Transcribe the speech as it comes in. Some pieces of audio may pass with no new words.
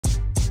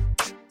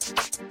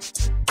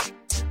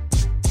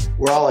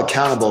we're all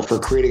accountable for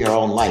creating our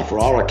own life. We're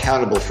all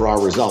accountable for our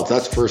results.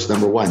 That's first,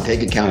 number one.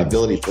 Take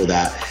accountability for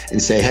that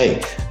and say,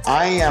 hey,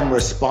 I am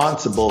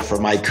responsible for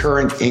my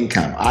current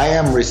income. I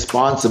am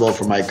responsible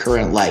for my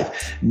current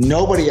life.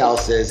 Nobody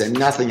else is and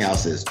nothing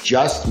else is,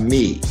 just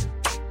me.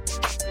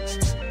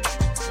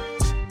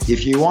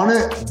 If you want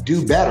to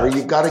do better,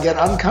 you've got to get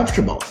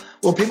uncomfortable.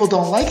 Well, people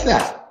don't like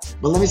that.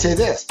 But let me say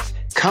this.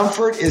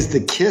 Comfort is the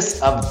kiss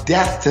of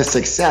death to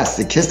success,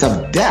 the kiss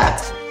of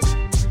death.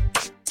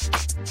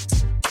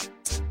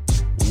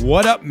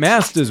 What up,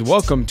 Masters?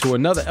 Welcome to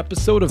another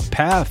episode of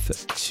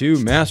Path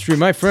to Mastery.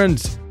 My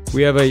friends,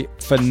 we have a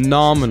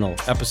phenomenal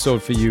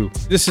episode for you.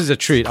 This is a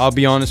treat. I'll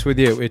be honest with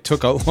you. It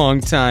took a long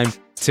time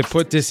to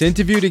put this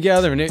interview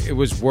together, and it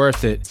was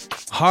worth it.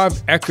 Harv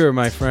Eker,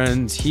 my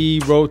friends, he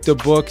wrote the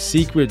book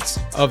Secrets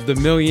of the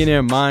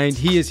Millionaire Mind.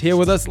 He is here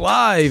with us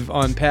live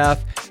on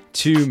Path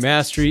to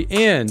Mastery,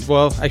 and,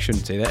 well, I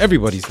shouldn't say that.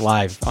 Everybody's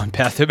live on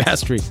Path to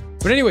Mastery.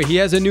 But anyway, he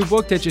has a new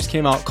book that just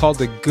came out called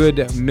The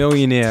Good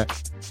Millionaire,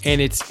 and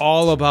it's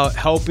all about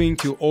helping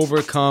to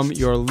overcome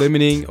your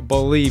limiting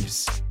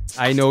beliefs.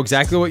 I know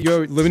exactly what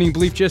your limiting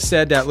belief just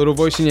said. That little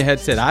voice in your head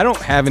said, I don't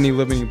have any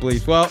limiting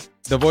beliefs. Well,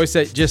 the voice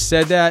that just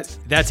said that,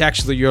 that's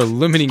actually your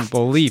limiting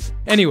belief.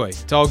 Anyway,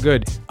 it's all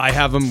good. I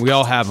have them. We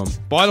all have them.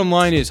 Bottom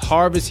line is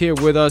Harv is here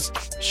with us,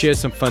 shares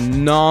some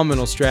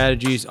phenomenal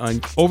strategies on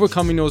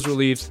overcoming those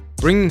beliefs,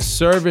 bringing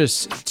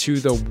service to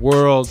the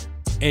world,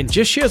 and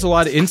just shares a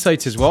lot of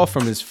insights as well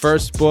from his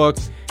first book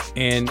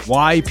and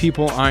why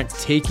people aren't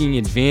taking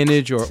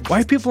advantage or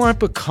why people aren't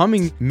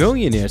becoming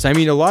millionaires. I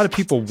mean, a lot of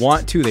people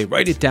want to. They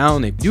write it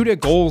down. They do their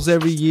goals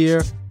every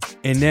year.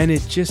 And then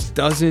it just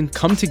doesn't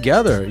come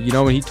together, you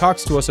know, and he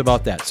talks to us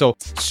about that. So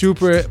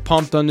super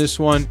pumped on this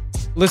one.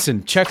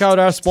 Listen, check out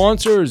our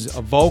sponsors,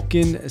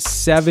 Vulcan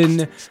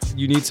 7.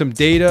 You need some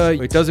data.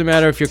 It doesn't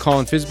matter if you're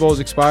calling FSBOs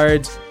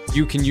expired.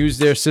 You can use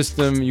their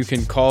system. You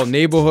can call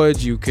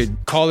neighborhoods. You could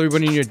call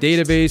everybody in your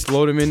database,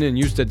 load them in and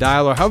use the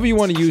dialer. However you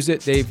want to use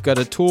it, they've got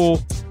a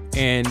tool.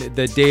 And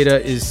the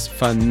data is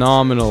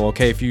phenomenal,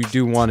 okay, if you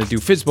do want to do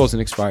FSBOs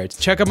and expireds.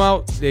 Check them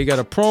out. They got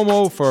a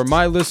promo for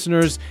my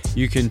listeners.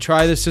 You can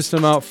try the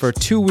system out for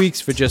 2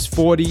 weeks for just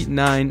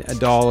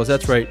 $49.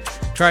 That's right.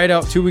 Try it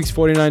out 2 weeks,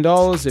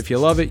 $49. If you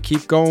love it,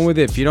 keep going with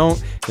it. If you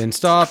don't, then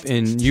stop,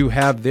 and you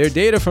have their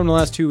data from the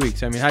last 2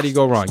 weeks. I mean, how do you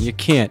go wrong? You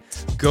can't.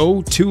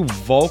 Go to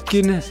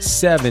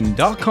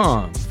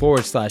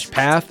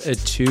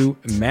vulcan7.com/path to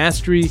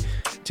mastery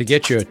to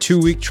get your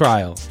 2-week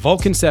trial.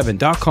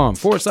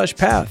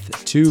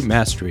 vulcan7.com/path to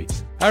mastery.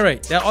 All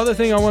right, that other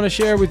thing I want to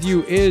share with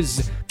you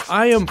is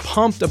I am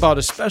pumped about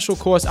a special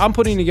course I'm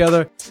putting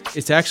together.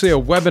 It's actually a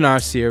webinar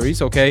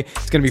series, okay?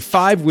 It's going to be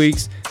 5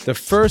 weeks. The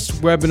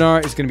first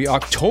webinar is going to be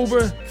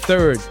October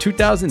 3rd,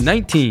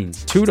 2019,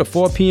 2 to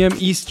 4 p.m.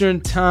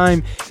 Eastern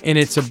time, and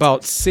it's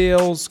about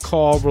sales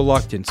call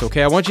reluctance,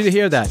 okay? I want you to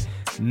hear that.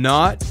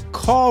 Not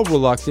call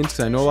reluctance,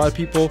 because I know a lot of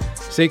people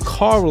say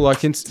call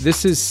reluctance.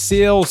 This is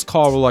sales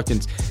call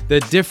reluctance. The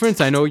difference,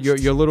 I know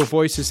your little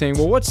voice is saying,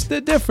 well, what's the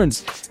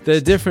difference?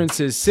 The difference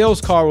is sales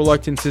call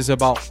reluctance is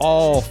about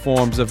all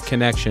forms of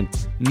connection,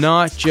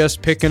 not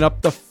just picking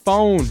up the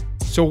phone.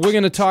 So we're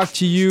going to talk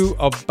to you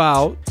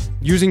about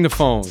using the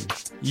phone,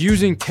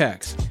 using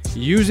text,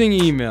 using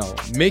email,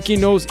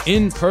 making those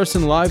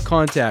in-person live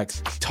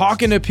contacts,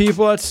 talking to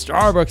people at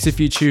Starbucks if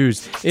you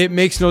choose. It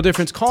makes no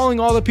difference. Calling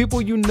all the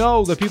people you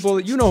know, the people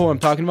that you know who I'm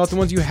talking about, the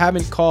ones you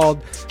haven't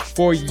called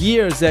for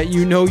years that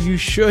you know you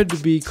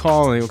should be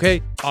calling,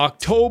 okay?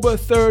 October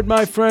 3rd,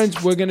 my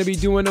friends, we're going to be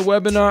doing a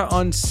webinar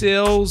on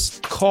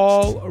sales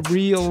call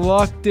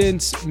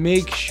reluctance.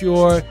 Make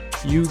sure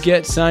you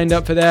get signed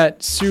up for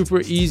that.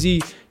 Super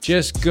easy.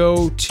 Just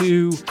go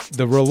to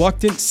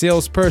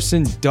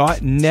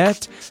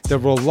thereluctantsalesperson.net,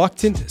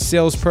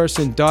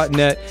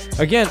 thereluctantsalesperson.net.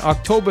 Again,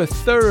 October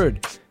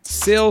 3rd,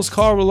 sales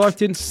call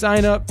reluctance.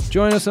 Sign up,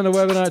 join us on the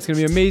webinar. It's going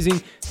to be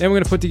amazing. Then we're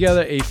going to put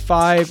together a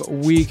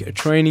 5-week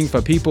training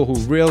for people who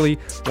really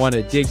want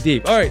to dig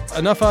deep. All right,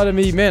 enough out of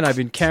me. Man, I've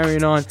been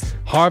carrying on.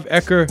 Harv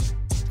Eker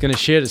is going to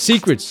share the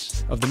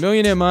secrets of the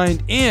millionaire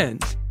mind and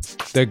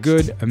the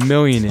good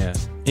millionaire.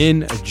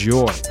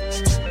 Enjoy.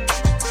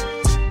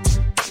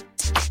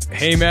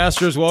 Hey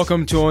Masters,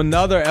 welcome to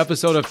another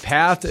episode of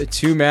Path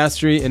to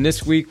Mastery. And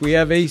this week we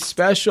have a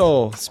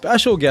special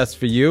guest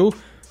for you.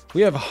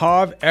 We have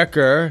Harv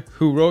Eker,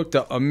 who wrote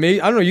the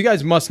amazing, I don't know, you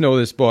guys must know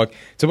this book.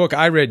 It's a book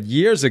I read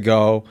years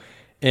ago.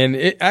 And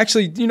it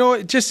actually, you know,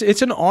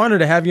 it's an honor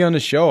to have you on the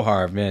show,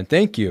 Harv, man.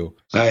 Thank you.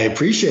 I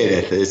appreciate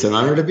it. It's an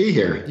honor to be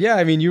here. Yeah,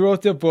 I mean, you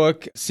wrote the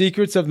book,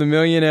 Secrets of the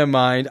Millionaire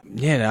Mind.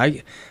 Yeah,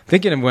 I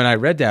thinking of when I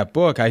read that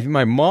book,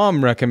 my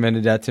mom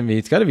recommended that to me.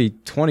 It's got to be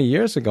 20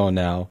 years ago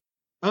now.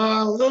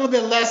 A little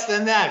bit less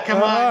than that.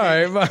 Come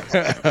on.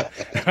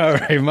 All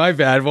right, my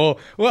bad. Well,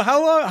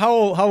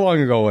 how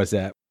long ago was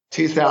that?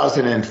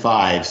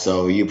 2005.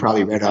 So you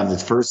probably read on the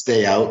first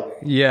day out.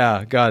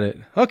 Yeah, got it.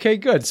 Okay,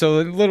 good. So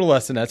a little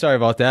less than that. Sorry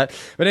about that.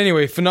 But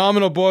anyway,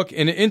 phenomenal book.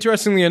 And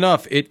interestingly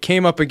enough, it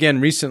came up again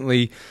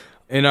recently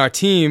in our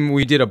team,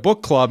 we did a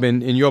book club,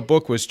 and your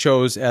book was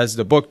chose as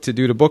the book to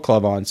do the book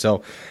club on.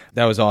 So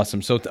that was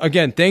awesome. So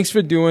again, thanks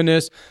for doing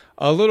this.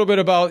 A little bit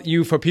about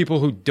you for people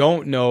who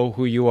don't know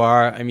who you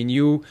are. I mean,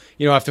 you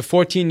know, after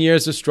 14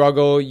 years of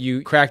struggle,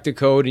 you cracked the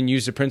code and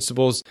used the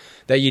principles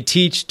that you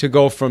teach to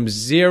go from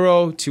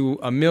zero to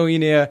a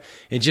millionaire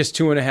in just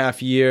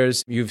 2.5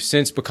 years. You've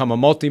since become a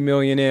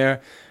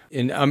multimillionaire.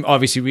 And I'm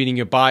obviously reading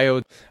your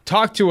bio.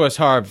 Talk to us,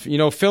 Harv. You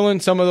know, fill in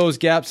some of those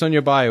gaps on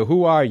your bio.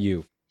 Who are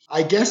you?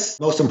 I guess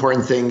the most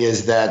important thing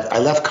is that I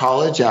left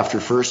college after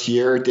first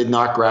year, did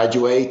not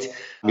graduate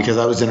because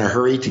I was in a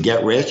hurry to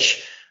get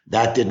rich.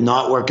 That did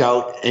not work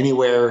out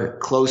anywhere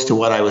close to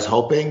what I was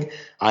hoping.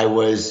 I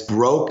was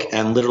broke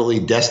and literally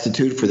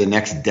destitute for the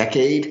next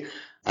decade.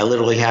 I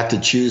literally had to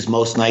choose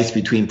most nights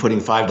between putting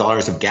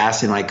 $5 of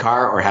gas in my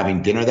car or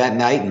having dinner that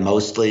night. And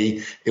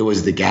mostly it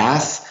was the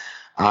gas.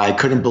 I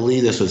couldn't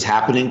believe this was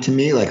happening to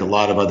me, like a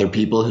lot of other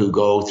people who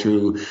go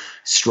through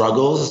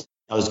struggles.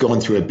 I was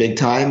going through it big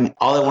time.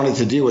 All I wanted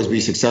to do was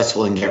be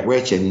successful and get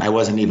rich, and I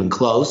wasn't even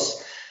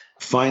close.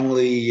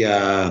 Finally,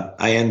 I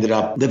ended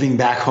up living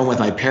back home with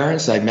my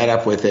parents. I met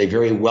up with a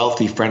very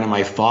wealthy friend of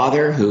my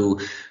father who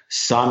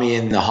saw me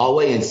in the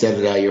hallway and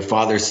said, your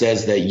father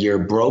says that you're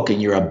broke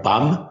and you're a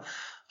bum.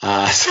 So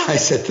I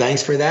said,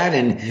 thanks for that.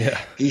 And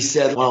he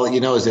said, well,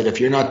 you know, is that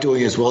if you're not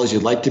doing as well as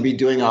you'd like to be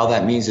doing, all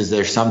that means is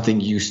there's something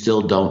you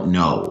still don't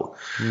know.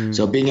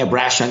 So being a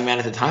brash young man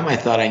at the time, I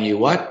thought I knew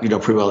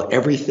pretty well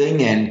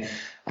everything. And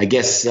I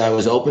guess I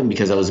was open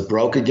because I was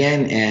broke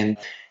again. And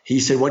he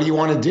said, what do you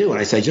want to do?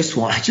 And I said, I just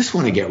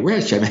want to get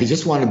rich. I mean, I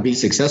just want to be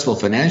successful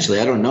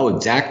financially. I don't know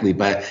exactly,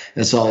 but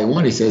that's all I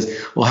want. He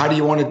says, well, how do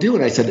you want to do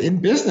it? I said,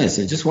 in business.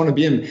 I just want to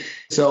be in.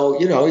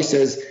 So, you know, he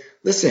says,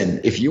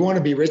 listen, if you want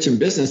to be rich in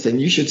business, then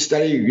you should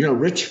study, you know,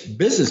 rich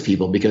business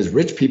people, because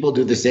rich people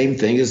do the same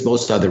thing as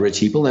most other rich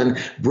people, and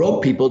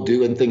broke people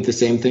do and think the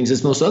same things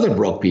as most other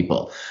broke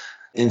people.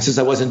 And since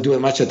I wasn't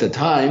doing much at the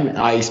time,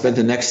 I spent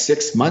the next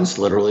 6 months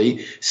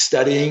literally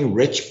studying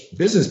rich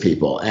business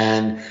people.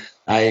 And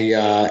I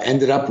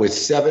ended up with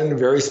 7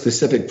 very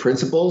specific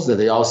principles that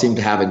they all seem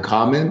to have in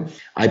common.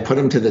 I put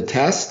them to the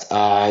test.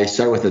 I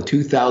started with a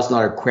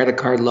 $2,000 credit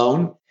card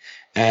loan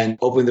and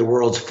opened the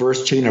world's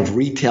first chain of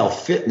retail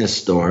fitness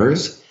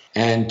stores.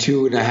 And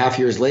 2.5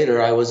 years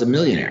later, I was a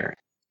millionaire.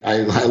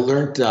 I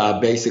learned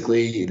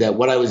basically that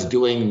what I was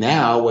doing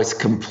now was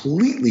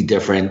completely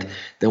different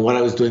than what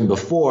I was doing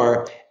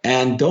before.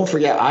 And don't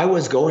forget, I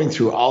was going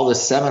through all the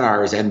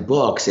seminars and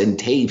books and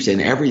tapes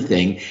and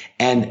everything,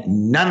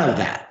 and none of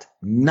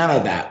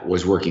that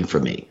was working for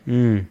me.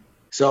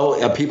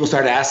 So people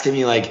started asking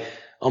me like,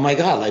 oh my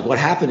God, like what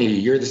happened to you?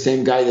 You're the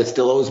same guy that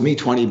still owes me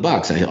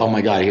 $20. Oh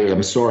my God,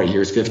 I'm sorry.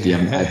 Here's 50. I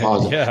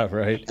apologize. Yeah,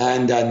 right.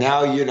 And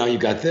now, you know, you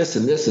got this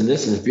and this and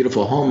this and this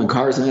beautiful home and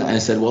cars. And I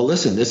said, well,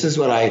 listen, this is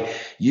what I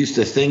used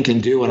to think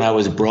and do when I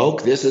was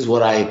broke. This is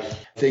what I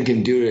think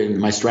and do in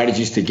my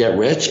strategies to get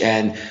rich.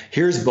 And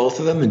here's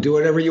both of them, and do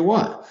whatever you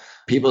want.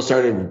 People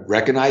started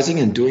recognizing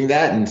and doing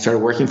that and started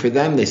working for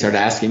them. They started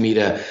asking me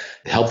to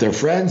help their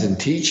friends and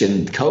teach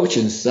and coach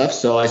and stuff.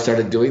 So I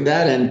started doing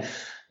that. And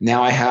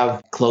now I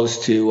have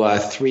close to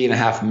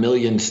 3.5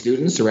 million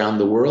students around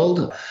the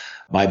world.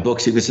 My book,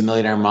 Secrets of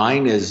Millionaire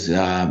Mind, is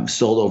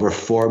sold over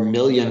 4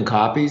 million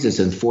copies. It's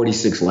in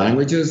 46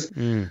 languages.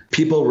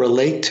 People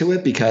relate to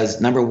it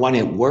because, number one,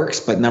 it works.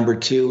 But number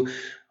two,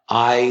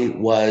 I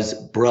was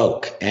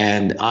broke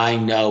and I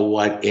know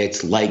what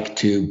it's like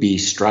to be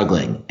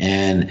struggling.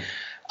 And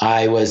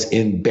I was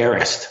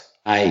embarrassed.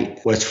 I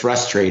was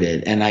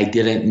frustrated and I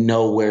didn't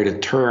know where to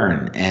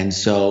turn. And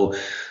so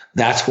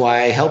that's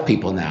why I help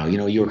people now. You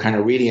know, you were kind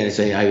of reading it and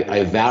say,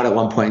 I vowed at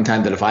one point in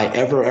time that if I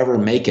ever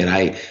make it,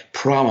 I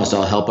promise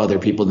I'll help other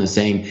people in the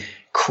same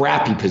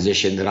crappy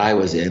position that I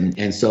was in.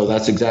 And so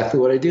that's exactly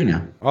what I do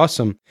now.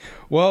 Awesome.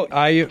 Well,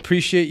 I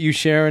appreciate you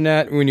sharing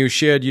that. When you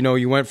shared, you know,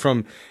 you went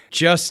from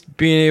just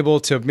being able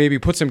to maybe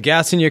put some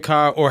gas in your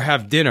car or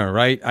have dinner,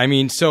 right? I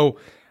mean, so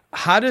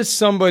how does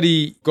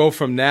somebody go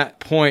from that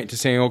point to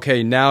saying,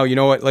 okay, now, you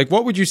know what, like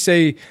what would you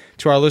say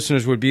to our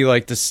listeners would be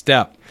like the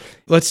step?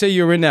 Let's say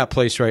you're in that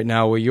place right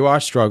now where you are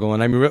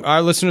struggling. I mean,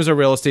 our listeners are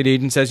real estate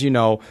agents, as you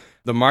know.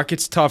 The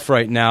market's tough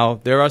right now.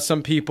 There are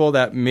some people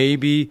that may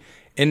be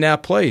in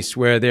that place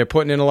where they're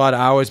putting in a lot of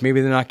hours.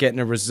 Maybe they're not getting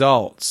the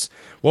results.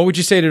 What would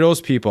you say to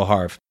those people,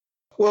 Harv?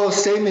 Well,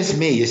 same as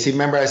me. You see,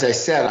 remember, as I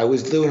said, I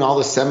was doing all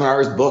the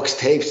seminars, books,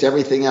 tapes,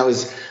 everything. I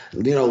was,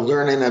 you know,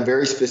 learning a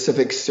very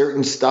specific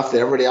certain stuff that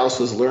everybody else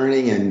was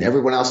learning and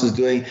everyone else was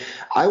doing.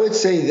 I would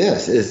say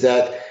this is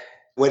that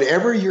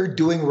whatever you're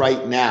doing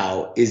right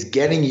now is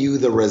getting you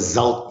the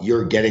result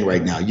you're getting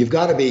right now. You've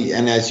got to be,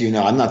 and as you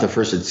know, I'm not the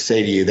first to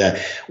say to you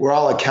that we're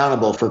all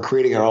accountable for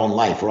creating our own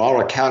life. We're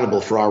all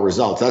accountable for our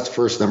results. That's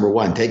first, number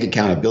one. Take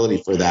accountability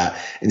for that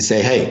and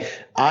say, hey,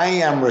 I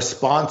am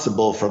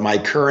responsible for my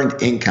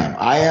current income.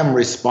 I am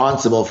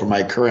responsible for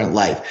my current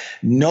life.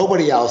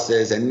 Nobody else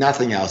is and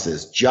nothing else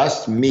is,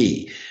 just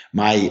me,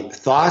 my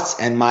thoughts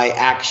and my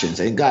actions.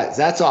 And guys,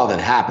 that's all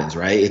that happens,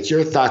 right? It's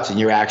your thoughts and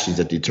your actions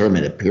that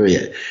determine it,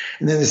 period.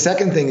 And then the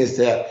second thing is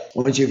that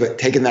once you've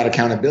taken that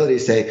accountability,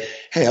 say,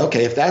 hey,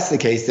 okay, if that's the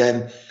case,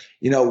 then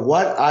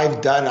what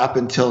I've done up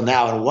until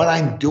now and what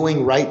I'm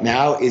doing right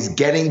now is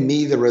getting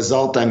me the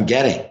result I'm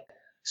getting.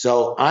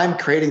 So I'm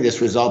creating this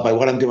result by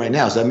what I'm doing right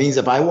now. So that means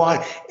if I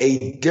want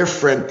a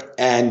different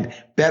and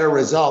better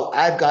result,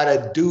 I've got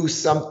to do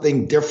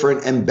something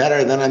different and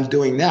better than I'm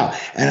doing now.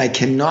 And I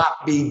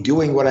cannot be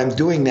doing what I'm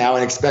doing now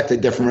and expect a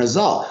different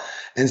result.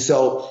 And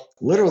so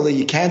literally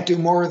you can't do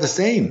more of the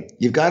same.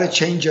 You've got to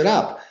change it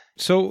up.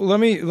 So let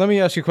me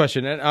ask you a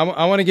question, and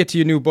I want to get to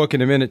your new book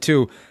in a minute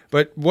too.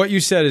 But what you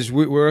said is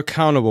we're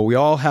accountable. We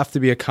all have to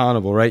be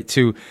accountable, right?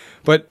 Too.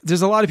 But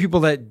there's a lot of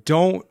people that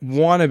don't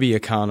want to be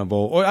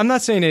accountable. Or I'm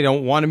not saying they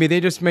don't want to be. They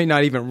just may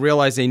not even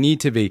realize they need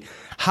to be.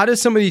 How does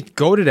somebody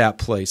go to that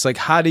place? Like,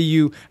 how do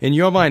you, in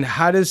your mind,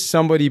 how does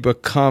somebody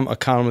become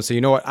accountable and say,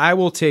 you know what, I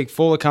will take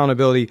full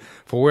accountability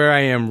for where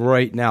I am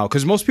right now?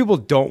 Because most people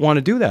don't want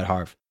to do that,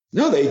 Harv.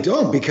 No, they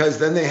don't, because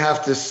then they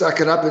have to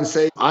suck it up and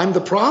say, I'm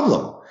the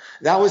problem.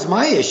 That was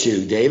my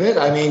issue, David.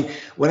 I mean,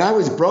 when I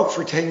was broke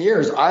for 10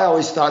 years, I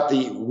always thought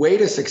the way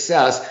to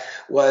success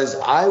was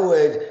I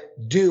would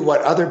do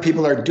what other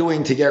people are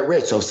doing to get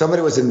rich. So if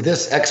somebody was in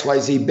this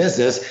XYZ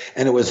business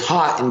and it was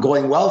hot and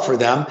going well for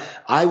them,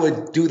 I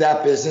would do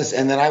that business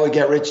and then I would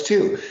get rich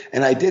too.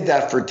 And I did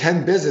that for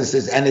 10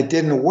 businesses and it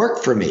didn't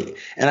work for me.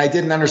 And I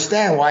didn't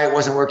understand why it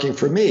wasn't working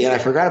for me. And I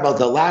forgot about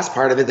the last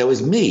part of it that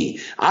was me.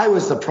 I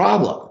was the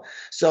problem.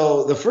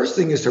 So the first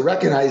thing is to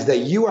recognize that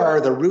you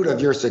are the root of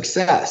your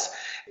success.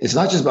 It's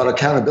not just about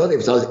accountability,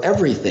 it's about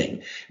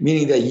everything,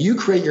 meaning that you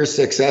create your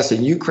success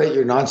and you create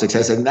your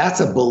non-success. And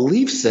that's a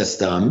belief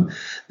system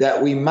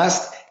that we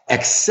must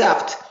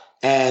accept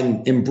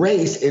and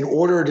embrace in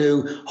order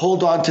to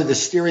hold on to the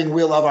steering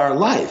wheel of our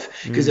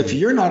life. Because if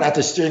you're not at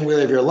the steering wheel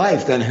of your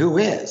life, then who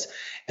is?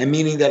 And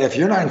meaning that if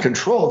you're not in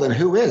control, then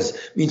who is?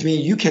 Means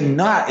you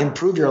cannot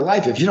improve your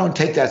life if you don't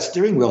take that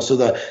steering wheel. So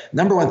the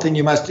number one thing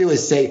you must do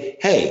is say,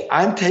 hey,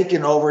 I'm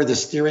taking over the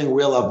steering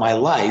wheel of my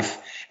life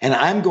and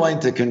I'm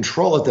going to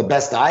control it the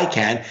best I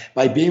can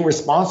by being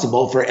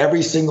responsible for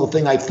every single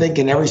thing I think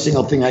and every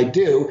single thing I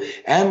do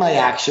and my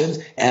actions.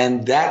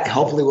 And that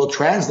hopefully will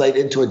translate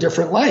into a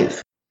different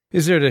life.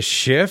 Is there a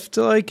shift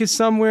like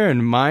somewhere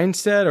in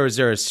mindset, or is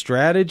there a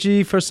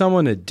strategy for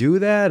someone to do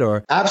that?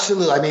 Or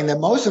absolutely. I mean, the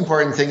most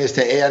important thing is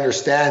to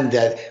understand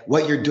that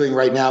what you're doing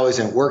right now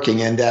isn't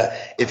working, and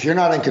that if you're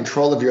not in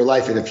control of your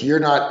life and if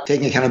you're not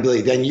taking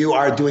accountability, then you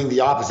are doing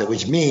the opposite,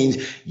 which means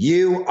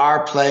you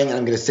are playing, and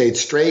I'm going to say it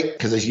straight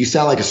because you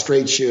sound like a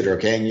straight shooter,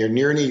 okay? And you're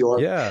near New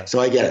York. Yeah. So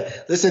I get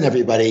it. Listen,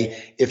 everybody,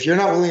 if you're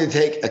not willing to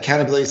take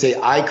accountability and say,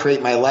 I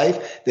create my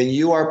life, then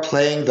you are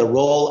playing the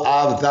role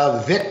of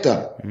the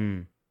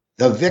victim.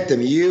 The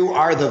victim. You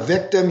are the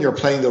victim. You're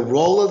playing the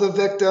role of the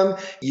victim.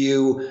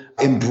 You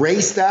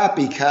embrace that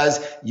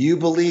because you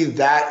believe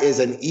that is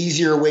an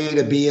easier way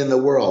to be in the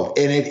world.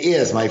 And it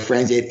is, my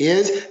friends, it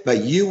is,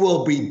 but you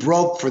will be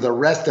broke for the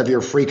rest of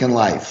your freaking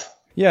life.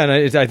 Yeah,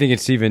 and I think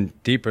it's even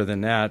deeper than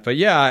that. But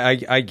yeah,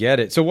 I get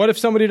it. So what if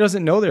somebody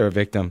doesn't know they're a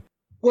victim?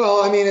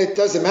 Well, I mean, it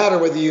doesn't matter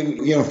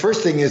whether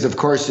first thing is, of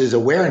course, is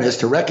awareness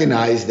to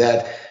recognize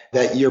that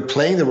you're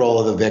playing the role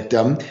of the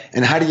victim.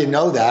 And how do you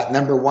know that?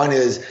 Number one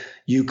is,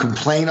 you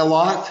complain a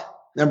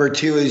lot. Number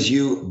two is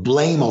you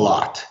blame a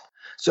lot.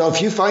 So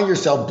if you find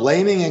yourself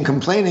blaming and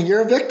complaining,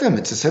 you're a victim.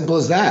 It's as simple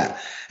as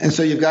that. And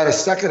so you've got to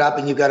suck it up,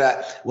 and you've got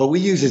to, what we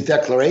use as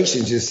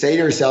declarations, just say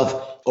to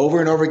yourself over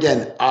and over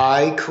again,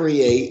 I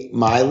create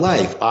my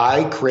life.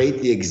 I create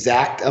the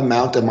exact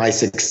amount of my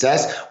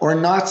success or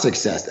not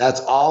success.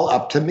 That's all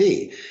up to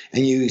me.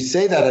 And you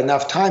say that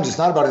enough times, it's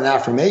not about an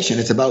affirmation.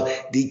 It's about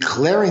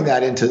declaring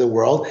that into the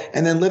world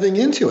and then living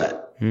into it.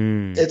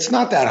 It's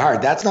not that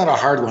hard. That's not a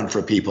hard one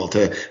for people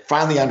to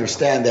finally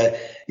understand that,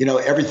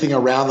 everything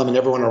around them and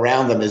everyone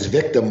around them is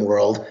victim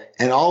world,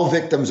 and all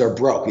victims are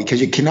broke, because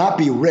you cannot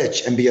be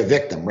rich and be a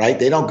victim, right?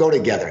 They don't go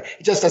together.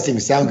 It just doesn't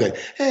even sound good.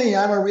 Hey,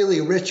 I'm a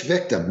really rich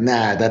victim.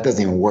 Nah, that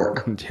doesn't even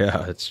work.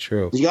 Yeah, it's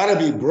true. You got to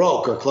be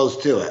broke or close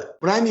to it.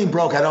 When I mean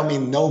broke, I don't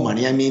mean no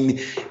money. I mean,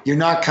 you're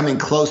not coming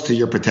close to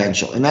your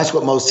potential. And that's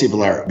what most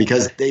people are,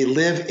 because they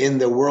live in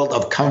the world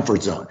of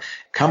comfort zone.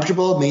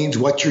 Comfortable means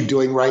what you're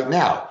doing right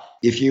now.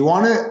 If you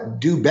want to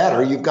do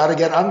better, you've got to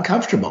get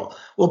uncomfortable.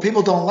 Well,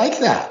 people don't like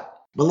that.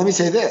 But let me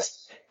say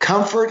this.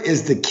 Comfort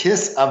is the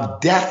kiss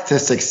of death to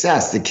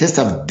success, the kiss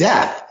of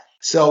death.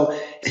 So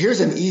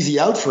here's an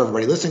easy out for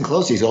everybody. Listen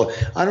closely. So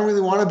I don't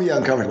really want to be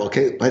uncomfortable.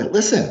 Okay, but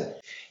listen,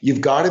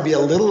 you've got to be a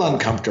little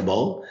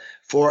uncomfortable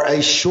for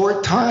a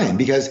short time,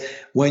 because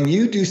when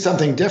you do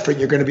something different,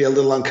 you're going to be a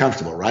little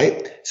uncomfortable,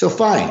 right? So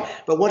fine.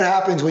 But what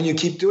happens when you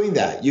keep doing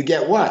that? You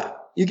get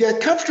what? You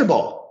get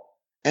comfortable.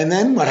 And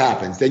then what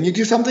happens? Then you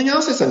do something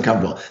else that's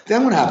uncomfortable.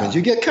 Then what happens?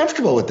 You get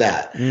comfortable with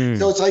that.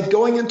 So it's like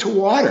going into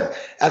water.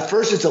 At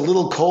first, it's a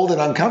little cold and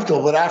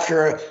uncomfortable, but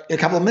after a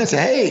couple of minutes,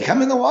 hey,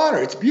 come in the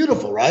water. It's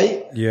beautiful,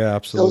 right? Yeah,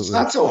 absolutely. So it's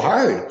not so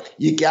hard.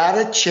 You got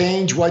to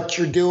change what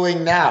you're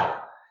doing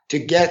now to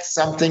get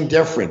something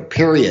different,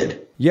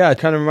 period. Yeah, it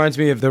kind of reminds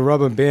me of the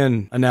rubber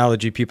band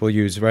analogy people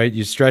use, right?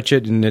 You stretch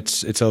it and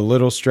it's a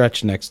little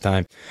stretch next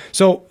time.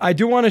 So I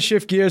do want to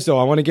shift gears though.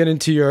 I want to get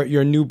into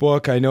your new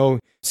book. I know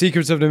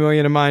Secrets of the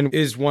Millionaire Mind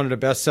is one of the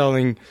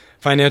best-selling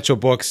financial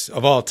books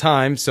of all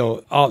time.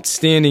 So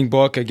outstanding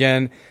book.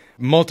 Again,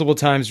 multiple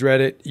times read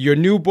it. Your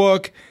new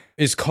book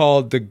is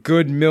called The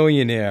Good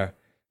Millionaire.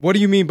 What do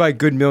you mean by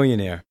Good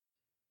Millionaire?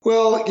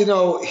 Well,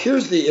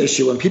 here's the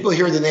issue. When people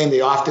hear the name,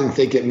 they often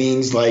think it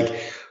means like,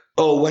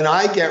 oh, when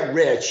I get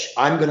rich,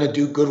 I'm going to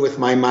do good with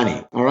my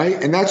money. All right.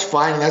 And that's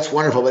fine. And that's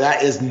wonderful. But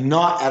that is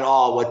not at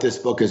all what this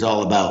book is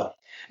all about.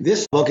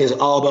 This book is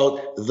all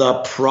about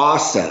the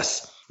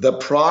process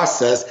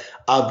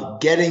of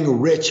getting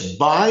rich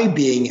by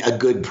being a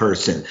good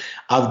person,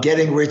 of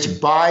getting rich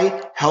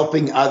by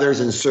helping others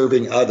and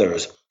serving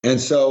others.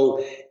 And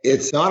so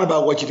it's not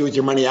about what you do with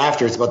your money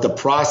after. It's about the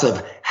process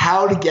of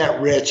how to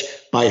get rich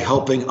by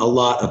helping a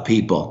lot of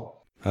people.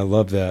 I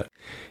love that.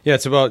 Yeah,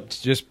 it's about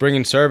just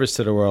bringing service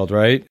to the world,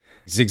 right?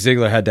 Zig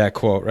Ziglar had that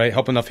quote, right?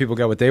 Help enough people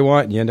get what they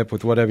want, and you end up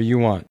with whatever you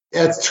want.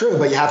 It's true,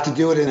 but you have to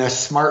do it in a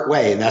smart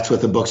way, and that's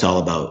what the book's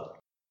all about.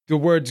 The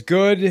words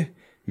good,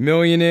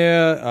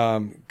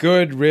 millionaire,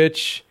 good,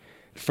 rich,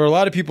 for a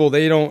lot of people,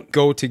 they don't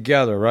go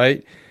together,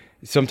 right?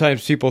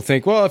 Sometimes people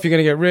think, well, if you're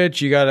going to get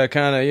rich, you got to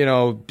kind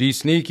of, be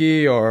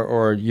sneaky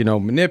or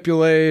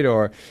manipulate,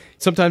 or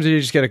sometimes you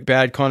just get a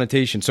bad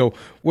connotation. So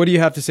what do you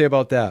have to say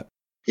about that?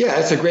 Yeah,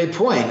 that's a great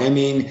point. I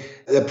mean,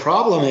 the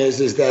problem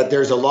is that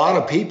there's a lot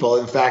of people.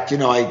 In fact,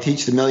 I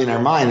teach the Millionaire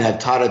Mind, and I've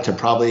taught it to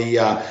probably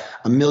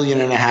 1.5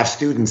 million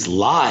students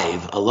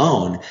live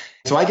alone.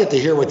 So I get to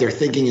hear what they're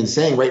thinking and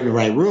saying right in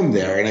my room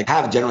there. And I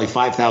have generally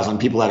 5,000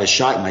 people at a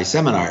shot in my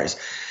seminars.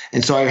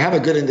 And so I have a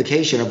good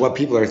indication of what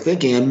people are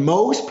thinking. And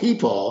most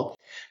people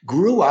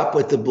grew up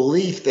with the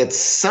belief that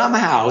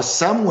somehow,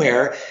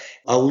 somewhere,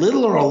 a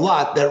little or a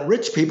lot, that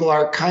rich people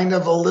are kind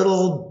of a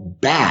little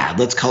bad.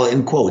 Let's call it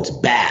in quotes,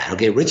 bad.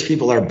 Okay. Rich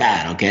people are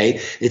bad. Okay.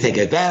 They take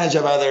advantage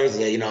of others.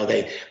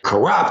 They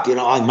corrupt,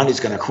 money's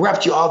going to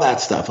corrupt you, all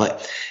that stuff.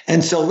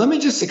 And so let me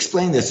just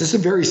explain this. This is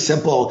a very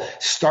simple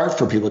start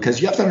for people,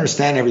 because you have to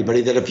understand,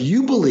 everybody, that if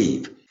you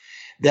believe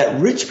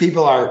that rich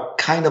people are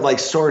kind of like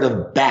sort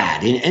of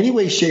bad in any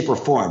way, shape, or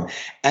form,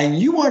 and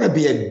you want to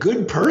be a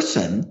good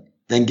person,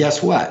 then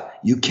guess what?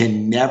 You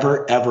can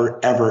never, ever,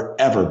 ever,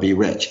 ever be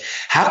rich.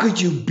 How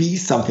could you be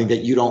something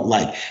that you don't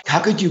like? How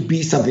could you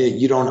be something that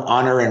you don't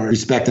honor and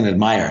respect and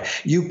admire?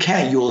 You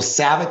can't. You will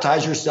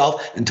sabotage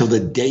yourself until the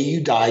day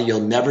you die.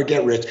 You'll never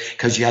get rich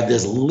because you have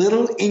this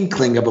little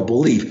inkling of a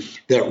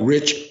belief that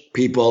rich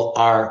people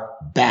are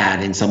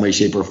bad in some way,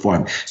 shape, or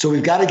form. So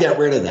we've got to get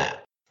rid of that.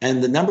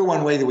 And the number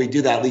one way that we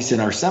do that, at least in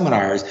our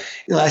seminars,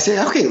 I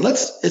say, okay,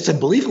 it's a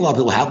belief a lot of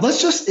people have.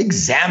 Let's just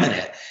examine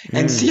it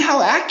and see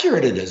how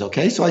accurate it is.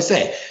 Okay. So I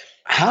say,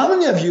 how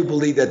many of you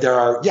believe that there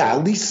are,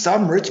 at least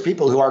some rich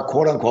people who are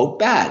quote unquote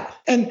bad?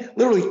 And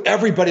literally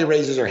everybody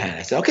raises their hand.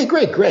 I say, okay,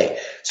 great.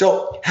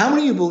 So how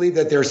many of you believe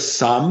that there's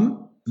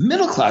some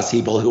middle class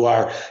people who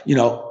are,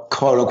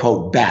 quote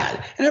unquote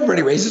bad? And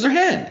everybody raises their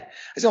hand.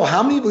 So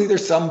how many believe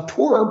there's some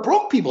poor or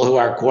broke people who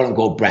are quote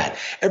unquote bad?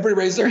 Everybody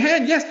raises their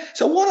hand. Yes.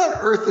 So what on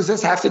earth does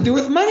this have to do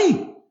with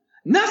money?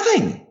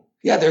 Nothing.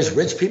 Yeah, there's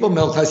rich people,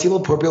 middle class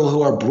people, poor people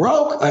who are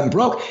broke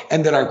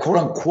and that are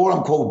quote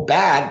unquote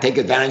bad, take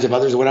advantage of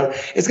others or whatever.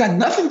 It's got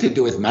nothing to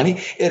do with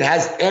money. It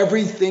has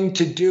everything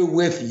to do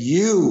with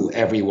you,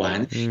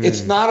 everyone.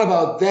 It's not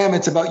about them.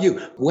 It's about you.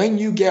 When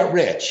you get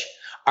rich,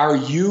 are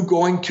you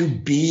going to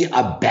be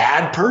a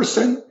bad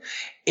person?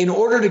 In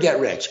order to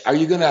get rich, are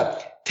you going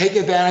to take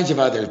advantage of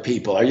other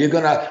people? Are you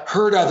going to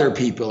hurt other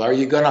people? Are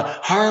you going to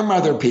harm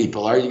other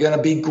people? Are you going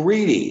to be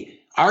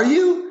greedy? Are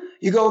you?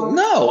 You go,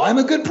 no, I'm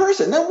a good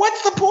person. Then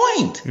what's the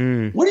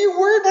point? What are you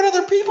worried about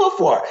other people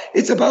for?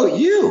 It's about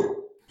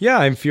you.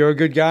 Yeah, if you're a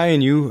good guy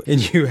and you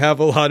have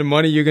a lot of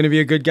money, you're going to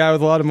be a good guy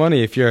with a lot of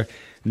money. If you're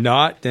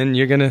not, then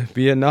you're going to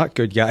be a not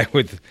good guy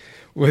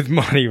with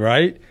money,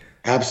 right?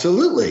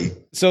 Absolutely.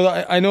 So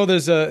I know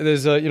there's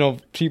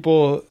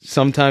people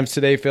sometimes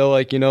today feel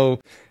like,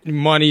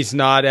 money's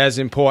not as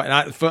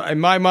important.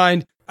 In my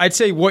mind, I'd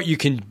say what you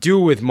can do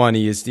with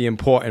money is the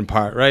important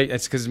part, right?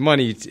 It's because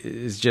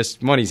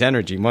money's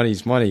energy,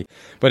 money's money.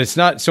 But it's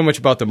not so much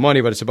about the money,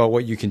 but it's about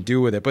what you can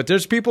do with it. But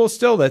there's people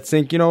still that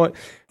think, you know what,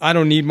 I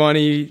don't need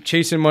money,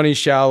 chasing money's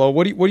shallow.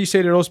 What do you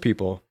say to those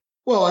people?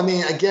 Well, I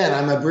mean, again,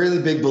 I'm a really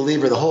big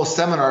believer. The whole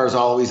seminar is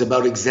always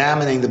about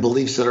examining the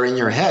beliefs that are in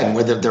your head and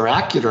whether they're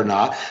accurate or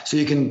not. So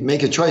you can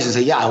make a choice and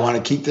say, yeah, I want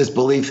to keep this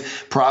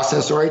belief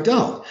process or I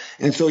don't.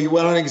 And so you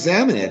want to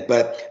examine it.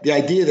 But the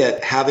idea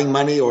that having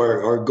money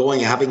or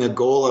having a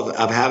goal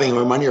of having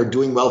more money or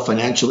doing well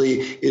financially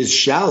is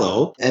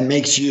shallow and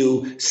makes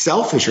you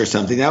selfish or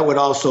something, that would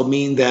also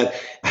mean that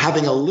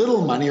having a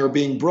little money or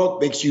being broke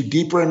makes you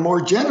deeper and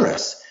more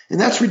generous. And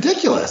that's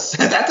ridiculous.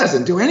 That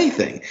doesn't do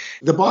anything.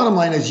 The bottom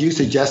line, as you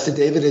suggested,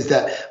 David, is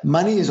that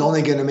money is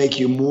only going to make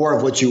you more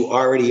of what you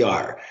already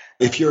are.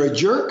 If you're a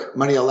jerk,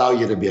 money will allow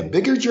you to be a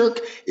bigger jerk.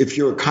 If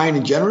you're kind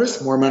and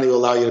generous, more money will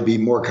allow you to be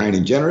more kind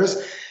and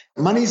generous.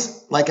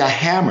 Money's like a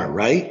hammer,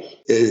 right?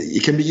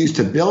 It can be used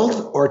to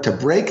build or to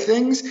break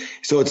things.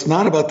 So it's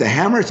not about the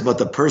hammer. It's about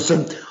the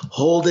person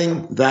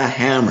holding the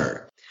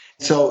hammer.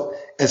 So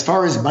as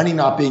far as money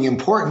not being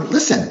important,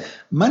 listen,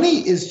 money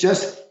is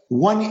just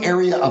one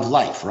area of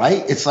life,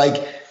 right? It's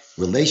like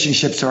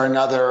relationships are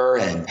another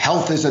and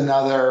health is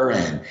another.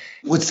 And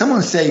would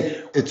someone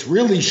say it's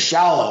really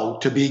shallow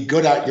to be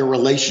good at your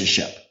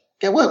relationship?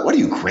 Okay, what are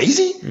you,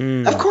 crazy?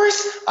 Of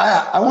course,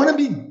 I want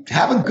to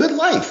have a good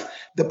life.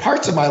 The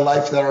parts of my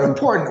life that are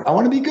important, I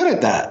want to be good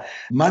at that.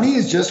 Money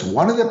is just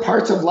one of the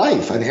parts of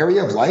life, an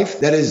area of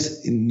life that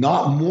is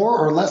not more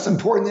or less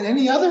important than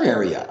any other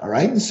area. All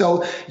right. And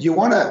so you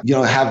want to,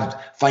 have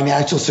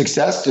financial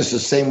success just the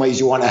same way as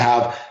you want to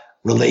have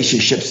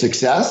relationship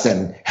success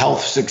and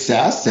health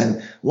success.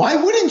 And why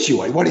wouldn't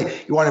you? You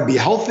want to be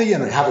healthy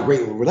and have a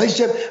great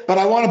relationship, but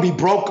I want to be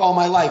broke all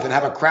my life and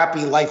have a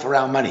crappy life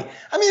around money.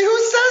 I mean, who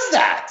says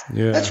that?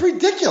 Yeah. That's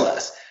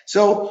ridiculous.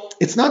 So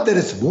it's not that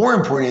it's more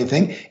important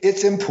than anything.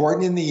 It's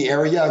important in the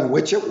area in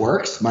which it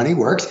works, money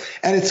works,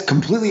 and it's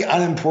completely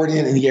unimportant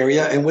in the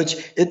area in which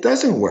it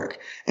doesn't work.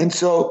 And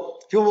so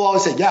people will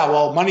always say, yeah,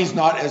 well, money's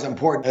not as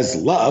important as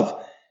love.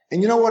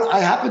 And you know what?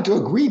 I happen to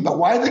agree, but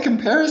why the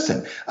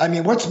comparison? I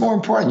mean, what's more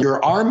important,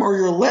 your arm or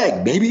your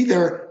leg? Maybe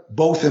they're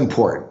both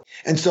important.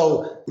 And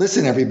so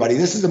listen, everybody,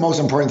 this is the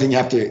most important thing you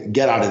have to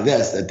get out of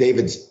this that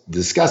David's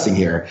discussing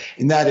here.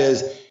 And that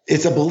is,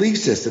 it's a belief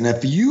system.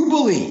 If you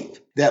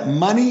believe that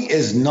money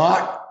is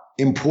not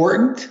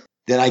important,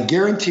 then I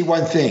guarantee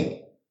one thing,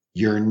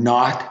 you're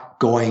not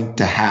going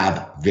to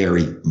have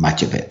very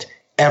much of it,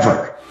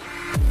 ever.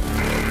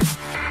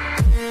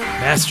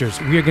 Masters,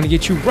 we are going to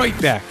get you right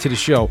back to the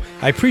show.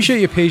 I appreciate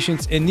your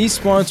patience, and these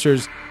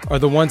sponsors are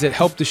the ones that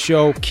help the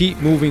show keep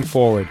moving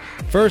forward.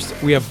 First,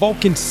 we have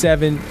Vulcan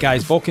 7.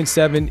 Guys, Vulcan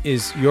 7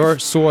 is your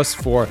source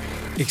for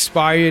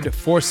expired,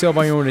 for sale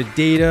by owner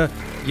data.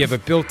 You have a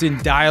built-in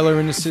dialer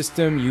in the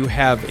system. You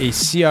have a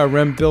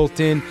CRM built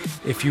in.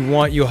 If you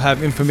want, you'll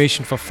have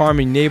information for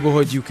farming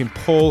neighborhoods. You can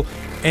pull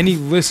any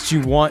list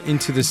you want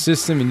into the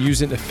system and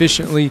use it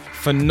efficiently.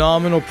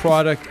 Phenomenal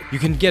product. You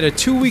can get a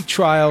 2-week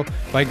trial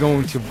by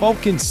going to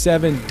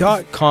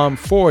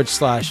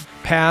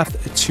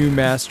vulcan7.com/path to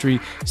mastery.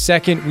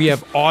 Second, we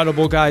have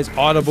Audible, guys.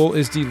 Audible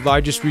is the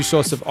largest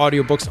resource of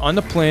audiobooks on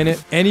the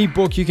planet. Any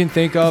book you can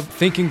think of.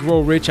 Think and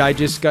Grow Rich, I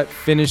just got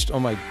finished, oh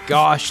my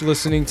gosh,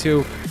 listening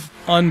to.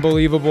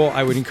 Unbelievable.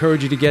 I would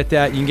encourage you to get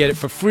that. You can get it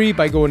for free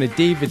by going to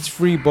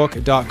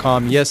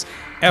davidsfreebook.com. Yes,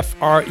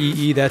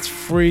 Free, that's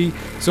free.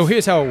 So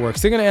here's how it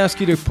works. They're going to ask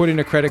you to put in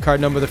a credit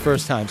card number the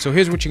first time. So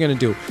here's what you're going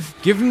to do.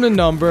 Give them the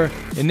number,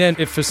 and then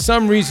if for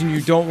some reason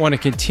you don't want to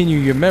continue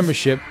your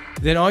membership,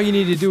 then all you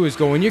need to do is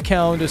go in your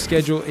calendar,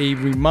 schedule a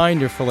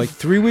reminder for like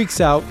 3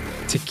 weeks out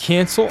to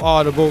cancel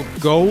Audible.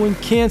 Go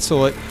and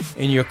cancel it,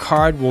 and your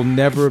card will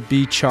never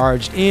be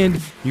charged,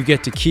 and you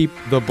get to keep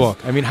the book.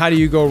 I mean, how do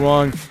you go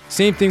wrong?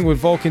 Same thing with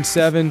Vulcan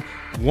 7.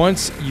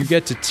 Once you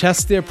get to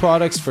test their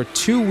products for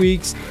 2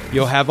 weeks,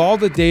 you'll have all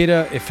the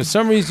data. If for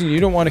some reason you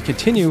don't want to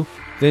continue,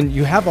 then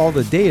you have all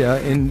the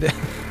data, and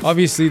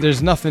obviously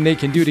there's nothing they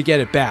can do to get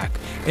it back.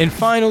 And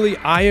finally,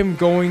 I am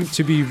going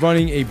to be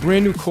running a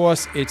brand new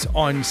course. It's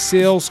on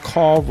sales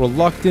call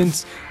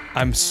reluctance.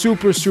 I'm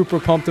super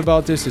pumped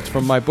about this. It's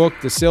from my book,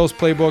 The Sales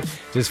Playbook.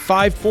 There's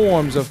 5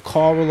 forms of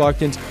call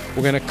reluctance.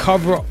 We're going to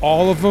cover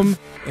all of them,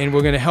 and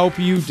we're going to help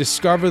you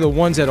discover the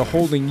ones that are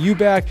holding you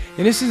back.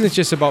 And this isn't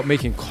just about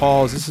making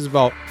calls. This is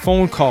about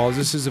phone calls.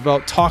 This is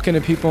about talking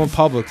to people in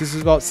public. This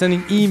is about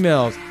sending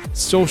emails,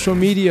 social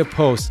media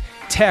posts,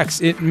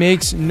 text. It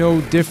makes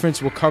no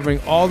difference. We're covering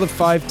all the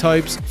 5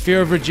 types.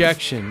 Fear of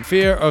rejection,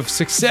 fear of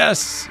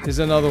success is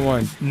another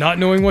one. Not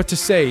knowing what to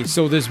say.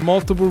 So there's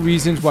multiple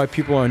reasons why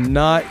people are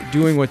not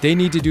doing what they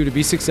need to do to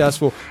be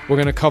successful. We're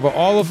going to cover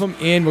all of them,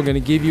 and we're going to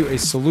give you a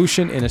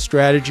solution and a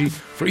strategy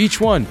for each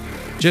one.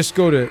 Just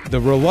go to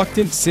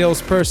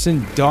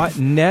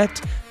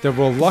thereluctantsalesperson.net,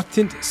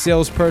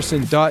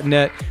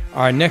 thereluctantsalesperson.net.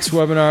 Our next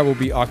webinar will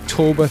be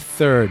October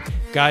 3rd.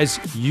 Guys,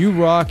 you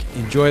rock.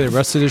 Enjoy the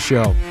rest of the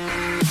show.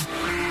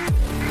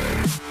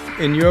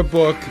 In your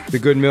book, The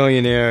Good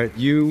Millionaire,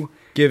 you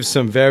give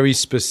some very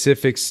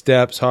specific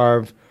steps,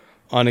 Harv,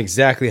 on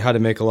exactly how to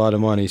make a lot of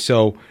money.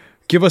 So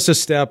give us a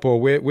step, or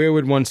where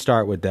would one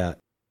start with that?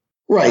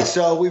 Right.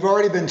 So we've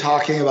already been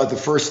talking about the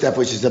first step,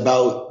 which is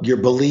about your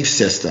belief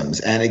systems.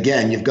 And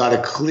again, you've got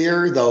to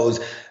clear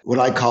those, what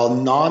I call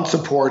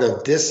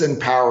non-supportive,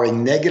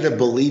 disempowering, negative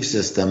belief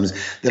systems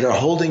that are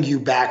holding you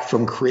back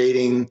from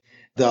creating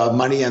the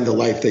money and the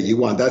life that you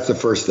want. That's the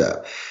first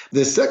step.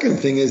 The second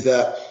thing is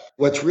that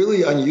what's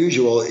really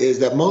unusual is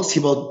that most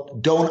people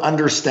don't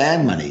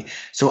understand money.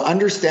 So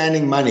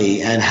understanding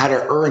money and how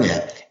to earn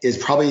it is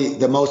probably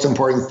the most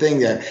important thing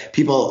that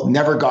people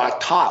never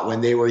got taught when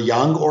they were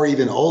young or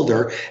even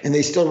older, and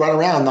they still run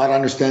around not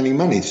understanding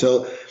money.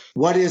 So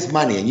what is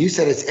money? And you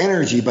said it's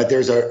energy, but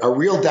there's a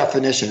real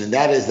definition, and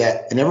that is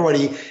that, and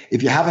everybody,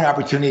 if you have an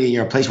opportunity and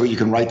you're in a place where you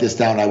can write this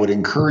down, I would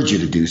encourage you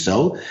to do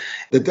so.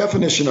 The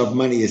definition of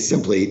money is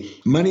simply,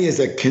 money is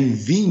a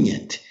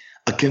convenient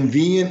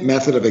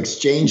method of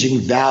exchanging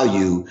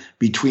value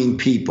between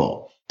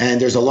people. And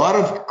there's a lot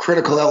of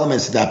critical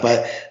elements to that,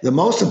 but the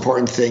most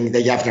important thing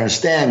that you have to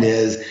understand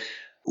is,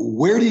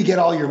 where do you get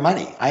all your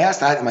money? I asked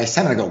that at my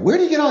seminar, I go, where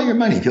do you get all your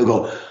money? People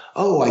go,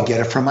 oh, I get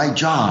it from my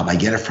job. I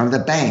get it from the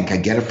bank. I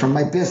get it from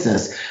my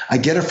business. I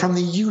get it from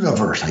the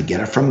universe. I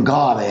get it from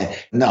God.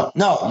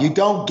 No, you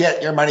don't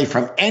get your money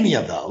from any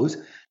of those.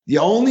 The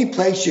only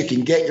place you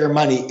can get your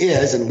money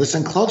is, and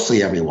listen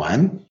closely,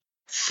 everyone,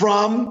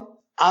 from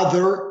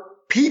other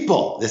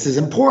people. This is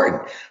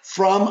important.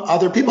 From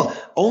other people.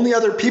 Only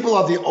other people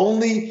are the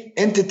only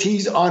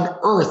entities on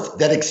earth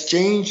that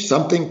exchange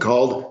something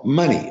called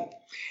money.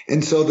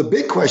 And so the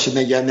big question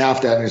that you now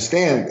have to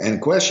understand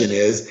and question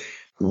is,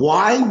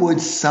 why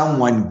would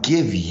someone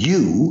give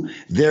you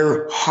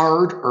their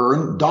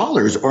hard-earned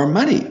dollars or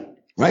money,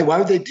 right? Why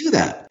would they do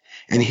that?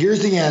 And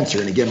here's the answer.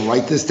 And again,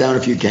 write this down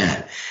if you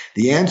can.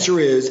 The answer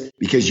is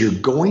because you're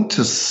going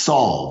to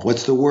solve,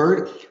 what's the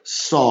word?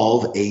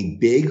 Solve a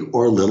big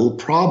or little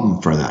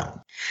problem for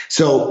them.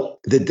 So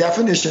the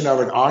definition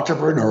of an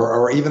entrepreneur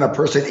or even a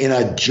person in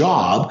a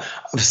job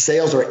of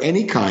sales or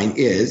any kind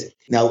is,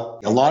 now,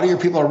 a lot of your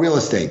people are real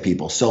estate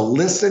people. So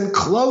listen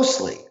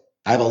closely.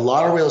 I have a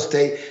lot of real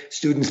estate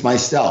students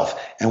myself.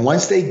 And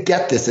once they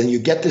get this, and you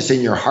get this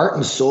in your heart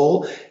and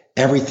soul,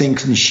 everything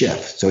can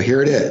shift. So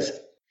here it is.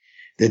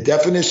 The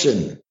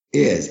definition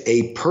is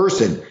a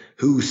person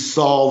who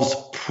solves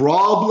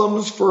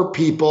problems for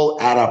people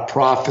at a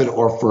profit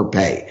or for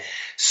pay.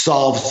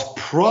 Solves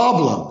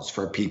problems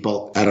for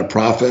people at a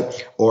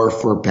profit or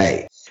for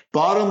pay.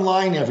 Bottom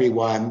line,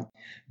 everyone,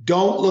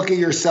 don't look at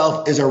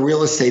yourself as a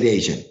real estate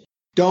agent.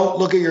 Don't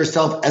look at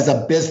yourself as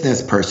a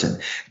business person.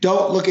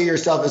 Don't look at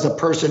yourself as a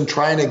person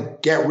trying to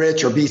get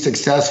rich or be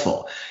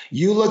successful.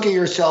 You look at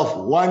yourself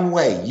one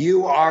way.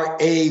 You are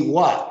a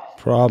what?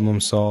 Problem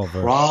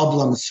solver.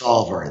 Problem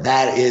solver.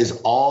 That is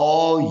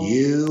all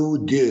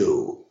you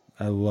do.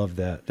 I love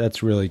that.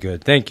 That's really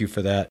good. Thank you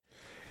for that.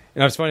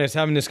 And it's funny, I was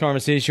having this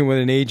conversation with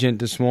an agent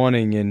this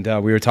morning, and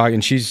we were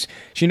talking. She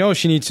knows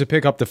she needs to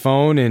pick up the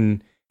phone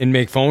and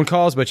make phone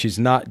calls, but she's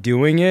not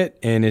doing it,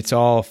 and it's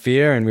all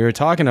fear. And we were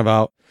talking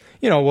about,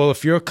 well,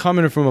 if you're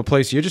coming from a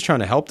place, you're just trying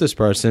to help this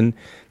person,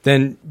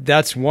 then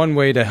that's one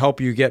way to help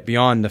you get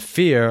beyond the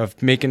fear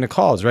of making the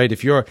calls, right?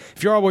 If you're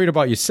all worried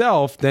about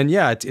yourself, then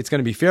yeah, it's going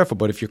to be fearful.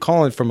 But if you're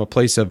calling from a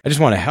place of, I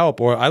just want to help,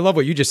 or I love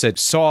what you just said,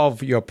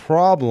 solve your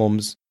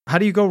problems, how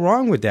do you go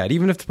wrong with that,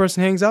 even if the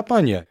person hangs up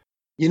on you?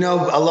 A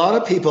lot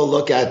of people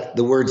look at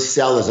the word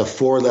sell as a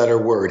 4-letter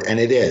word, and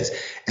it is.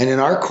 And in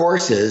our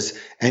courses,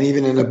 and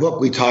even in the book,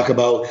 we talk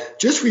about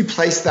just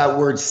replace that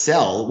word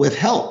sell with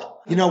help.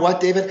 You know what,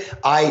 David?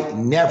 I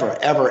never,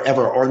 ever,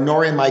 ever, or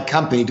nor in my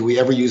company do we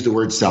ever use the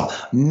word sell.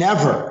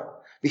 Never.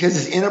 Because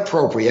it's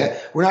inappropriate.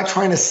 We're not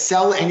trying to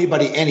sell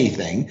anybody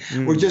anything.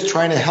 We're just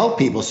trying to help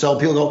people. So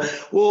people go,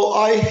 well,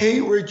 I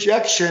hate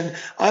rejection.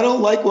 I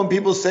don't like when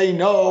people say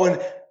no.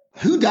 And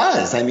who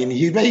does? I mean,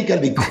 you got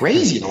to be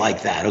crazy to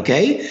like that,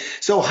 okay?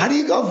 So how do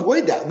you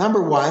avoid that?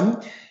 Number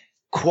one,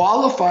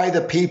 qualify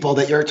the people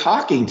that you're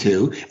talking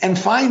to and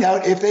find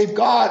out if they've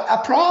got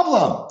a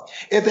problem.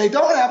 If they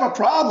don't have a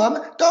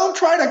problem, don't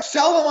try to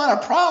sell them on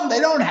a problem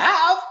they don't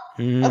have.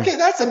 Okay,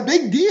 that's a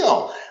big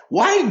deal.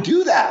 Why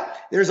do that?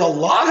 There's a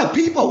lot of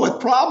people with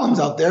problems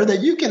out there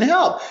that you can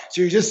help.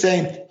 So you're just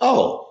saying,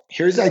 oh,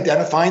 here's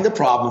identifying the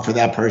problem for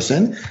that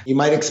person. You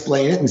might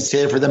explain it and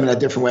say it for them in a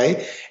different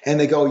way. And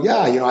they go,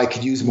 yeah, I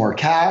could use more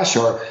cash,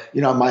 or,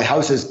 my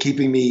house is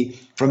keeping me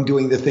from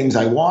doing the things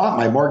I want.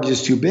 My mortgage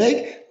is too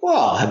big.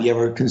 Well, have you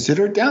ever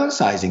considered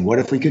downsizing? What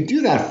if we could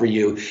do that for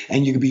you?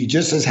 And you could be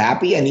just as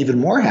happy and even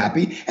more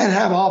happy and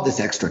have all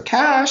this extra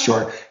cash,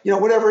 or,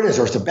 whatever it is,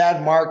 or it's a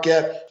bad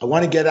market. I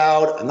want to get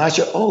out. I'm not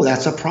sure. Oh,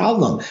 that's a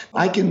problem.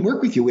 I can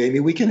work with you, Amy.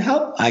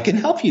 I can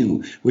help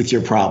you with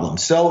your problem.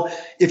 So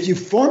if you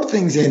form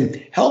things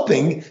in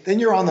helping, then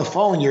you're on the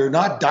phone. You're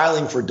not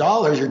dialing for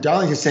dollars. You're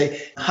dialing to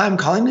say, hi, I'm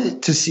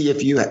calling to see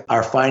if you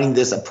are finding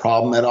this a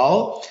problem at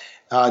all.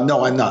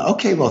 No, I'm not.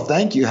 Okay, well,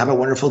 thank you. Have a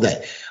wonderful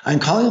day. I'm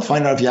calling to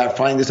find out if you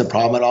find this a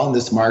problem at all in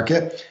this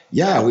market.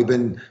 Yeah, we've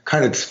been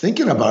kind of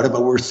thinking about it,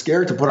 but we're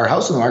scared to put our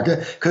house on the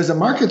market because the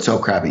market's so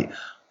crappy.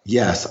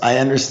 Yes, I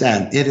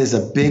understand. It is a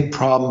big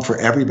problem for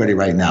everybody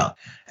right now.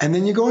 And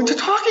then you go into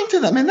talking to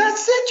them, and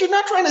that's it. You're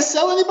not trying to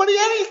sell anybody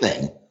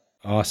anything.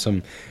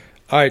 Awesome.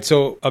 All right.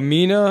 So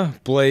Amina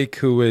Blake,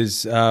 who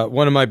is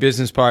one of my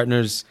business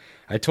partners,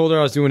 I told her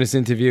I was doing this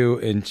interview,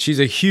 and she's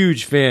a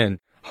huge fan.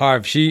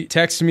 Harv, she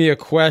texted me a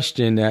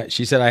question that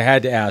she said I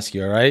had to ask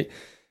you, all right?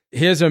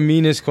 Here's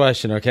Amina's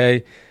question,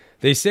 okay?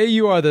 They say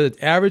you are the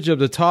average of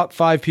the top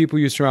 5 people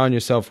you surround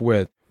yourself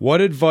with.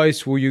 What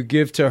advice will you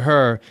give to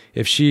her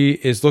if she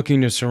is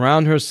looking to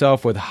surround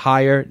herself with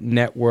higher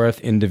net worth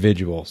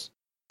individuals?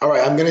 All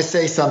right, I'm going to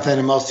say something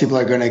and most people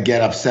are going to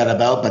get upset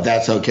about, but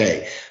that's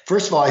okay.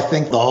 First of all, I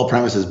think the whole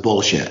premise is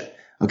bullshit.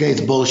 Okay,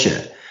 it's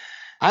bullshit.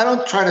 I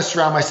don't try to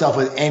surround myself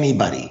with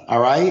anybody,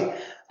 all right?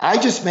 I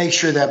just make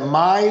sure that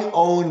my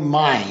own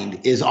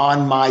mind is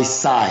on my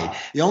side.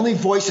 The only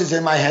voices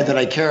in my head that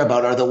I care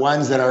about are the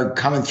ones that are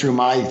coming through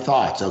my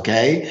thoughts,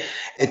 okay?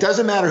 It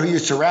doesn't matter who you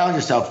surround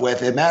yourself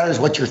with. It matters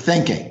what you're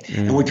thinking.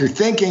 And what you're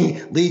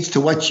thinking leads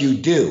to what you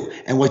do.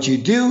 And what you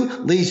do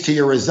leads to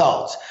your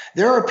results.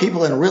 There are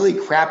people in really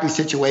crappy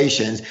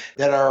situations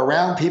that are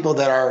around people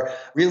that are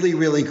really,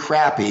 really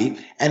crappy.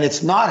 And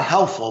it's not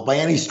helpful by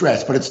any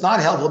stretch, but it's not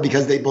helpful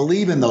because they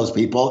believe in those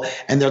people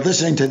and they're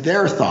listening to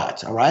their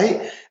thoughts. All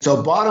right.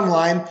 So bottom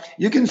line,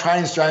 you can try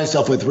and surround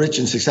yourself with rich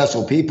and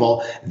successful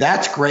people.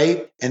 That's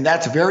great. And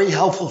that's very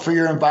helpful for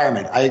your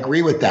environment. I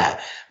agree with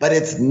that, but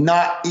it's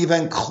not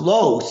even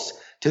close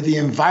to the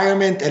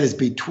environment that is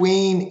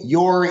between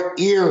your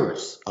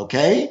ears.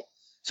 Okay.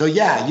 So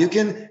yeah, you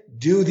can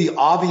do the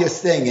obvious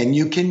thing and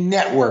you can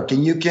network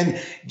and you can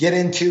get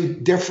into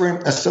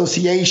different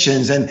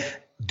associations and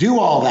do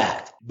all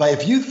that. But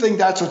if you think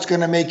that's what's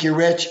going to make you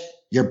rich,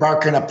 you're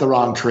barking up the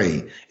wrong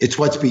tree. It's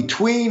what's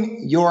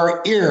between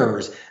your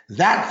ears,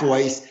 that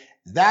voice,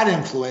 that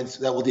influence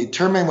that will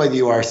determine whether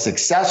you are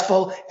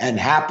successful and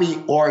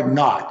happy or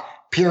not,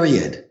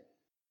 period.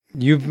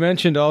 You've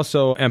mentioned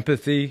also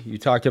empathy. You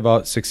talked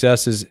about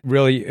success is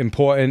really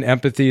important.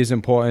 Empathy is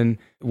important.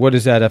 What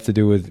does that have to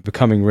do with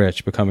becoming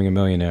rich, becoming a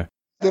millionaire?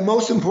 The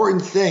most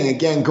important thing,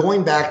 again,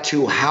 going back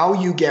to how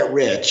you get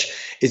rich,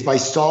 is by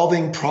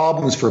solving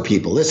problems for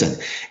people. Listen,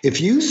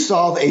 if you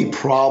solve a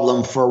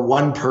problem for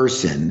one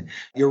person,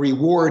 your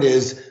reward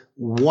is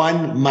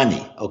one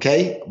money,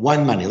 okay?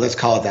 One money, let's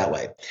call it that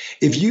way.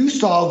 If you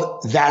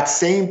solve that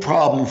same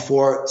problem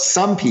for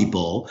some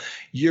people,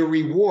 your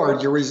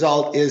reward, your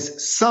result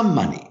is some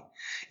money.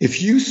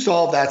 If you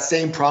solve that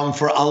same problem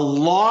for a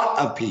lot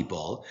of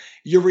people,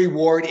 your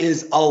reward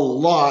is a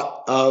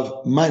lot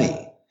of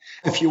money.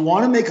 If you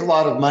want to make a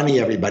lot of money,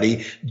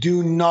 everybody,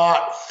 do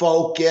not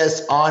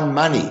focus on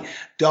money.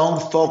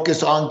 Don't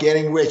focus on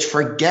getting rich.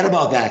 Forget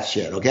about that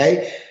shit,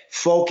 okay?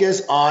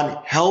 Focus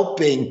on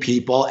helping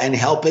people and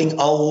helping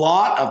a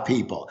lot of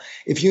people.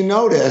 If you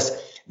notice,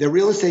 the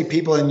real estate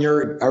people in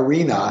your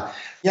arena,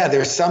 yeah,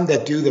 there's some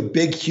that do the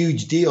big,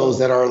 huge deals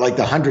that are like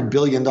the $100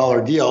 billion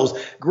deals.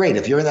 Great.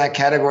 If you're in that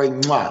category,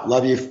 mwah,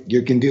 love you.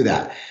 You can do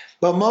that.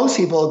 But most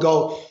people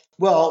go,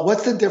 well,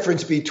 what's the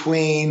difference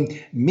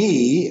between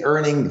me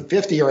earning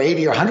 50 or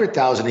 80 or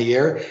 100,000 a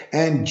year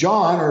and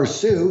John or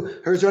Sue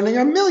who's earning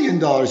 $1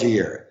 million a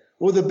year?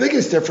 Well, the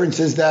biggest difference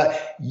is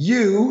that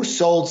you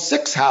sold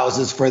 6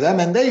 houses for them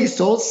and they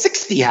sold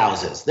 60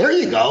 houses. There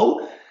you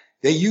go.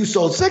 You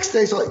sold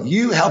 6,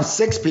 you helped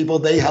 6 people,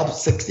 they helped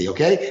 60,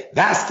 okay?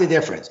 That's the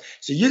difference.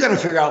 So you got to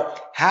figure out,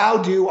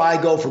 how do I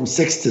go from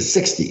 6 to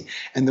 60?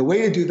 And the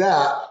way to do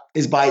that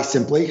is by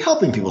simply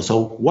helping people.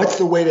 So what's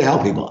the way to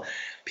help people?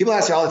 People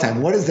ask me all the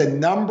time, what is the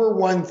number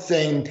one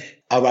thing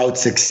about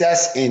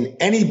success in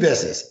any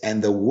business?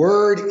 And the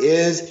word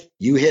is,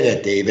 you hit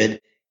it, David,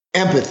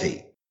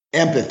 empathy.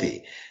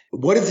 Empathy.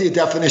 What is the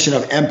definition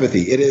of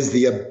empathy? It is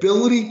the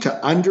ability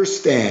to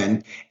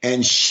understand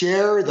and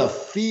share the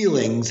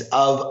feelings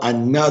of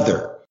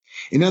another.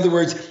 In other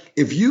words,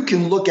 if you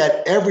can look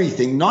at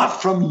everything,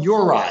 not from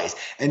your eyes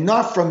and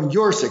not from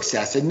your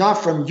success and not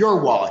from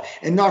your wallet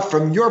and not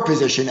from your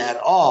position at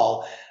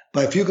all,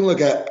 but if you can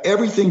look at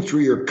everything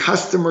through your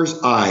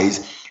customer's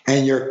eyes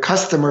and your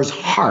customer's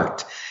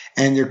heart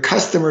and your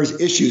customer's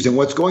issues and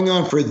what's going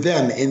on for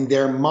them in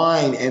their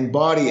mind and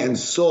body and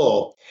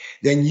soul,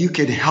 then you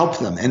can help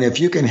them. And if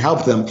you can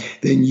help them,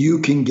 then you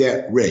can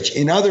get rich.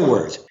 In other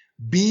words,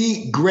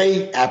 be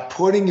great at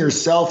putting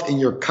yourself in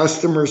your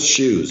customer's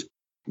shoes.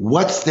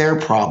 What's their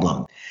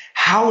problem?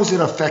 How is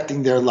it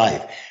affecting their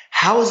life?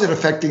 How is it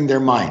affecting their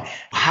mind?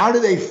 How do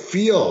they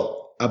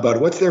feel about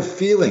it? What's their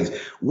feelings?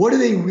 What do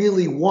they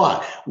really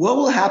want? What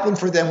will happen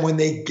for them when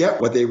they get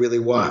what they really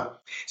want?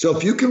 So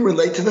if you can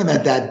relate to them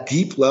at that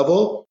deep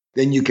level,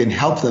 then you can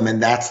help them.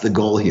 And that's the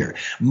goal here.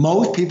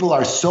 Most people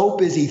are so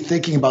busy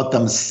thinking about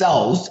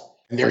themselves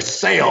and their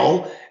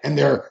sale and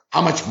their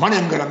how much money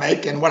I'm going to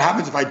make and what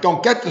happens if I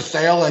don't get the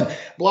sale and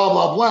blah,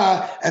 blah,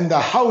 blah, and the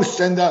house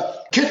and the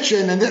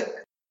kitchen.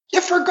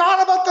 You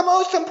forgot about the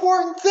most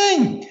important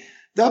thing,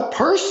 the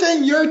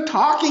person you're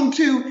talking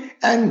to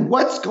and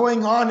what's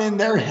going on in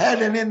their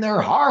head and in their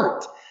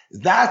heart.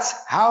 That's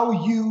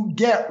how you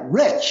get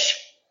rich.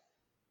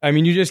 I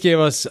mean, you just gave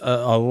us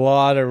a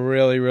lot of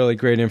really, really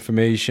great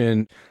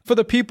information. For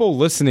the people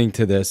listening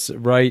to this,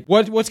 right,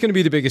 what's going to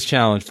be the biggest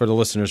challenge for the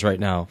listeners right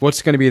now?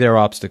 What's going to be their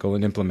obstacle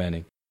in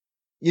implementing?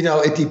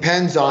 It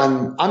depends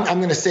on, I'm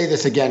going to say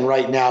this again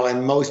right now,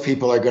 and most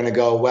people are going to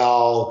go,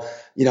 well,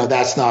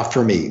 that's not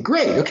for me.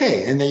 Great.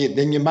 Okay. And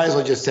then you might as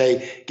well just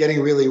say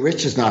getting really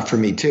rich is not for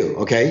me too.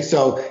 Okay.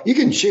 So you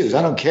can choose.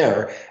 I don't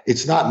care.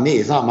 It's not me.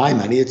 It's not my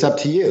money. It's up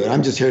to you. And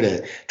I'm just here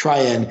to try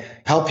and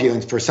help you.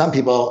 And for some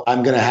people,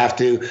 I'm going to have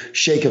to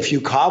shake a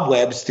few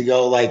cobwebs to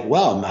go like,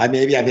 well,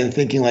 maybe I've been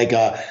thinking like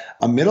a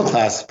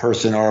middle-class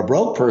person or a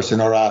broke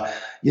person or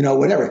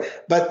whatever.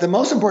 But the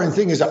most important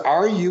thing is,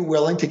 are you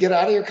willing to get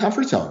out of your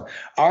comfort zone?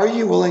 Are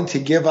you willing to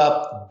give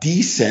up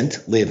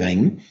decent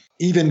living,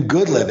 even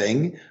good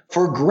living,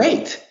 for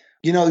great?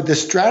 The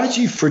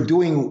strategy for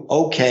doing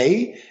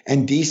okay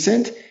and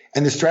decent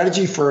and the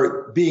strategy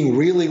for being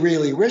really,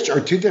 really rich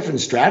are two different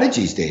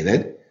strategies,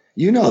 David.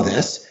 You know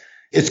this.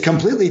 It's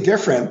completely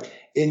different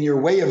in your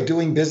way of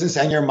doing business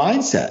and your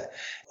mindset.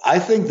 I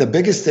think the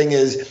biggest thing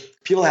is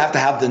people have to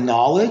have the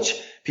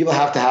knowledge. People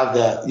have to have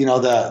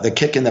the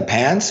kick in the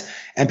pants,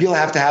 and people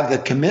have to have the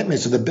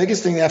commitment. So the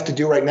biggest thing they have to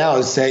do right now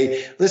is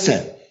say,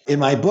 listen, in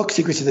my book,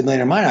 Secrets of the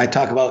Millionaire Mind, I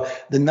talk about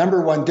the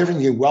number one difference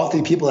between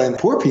wealthy people and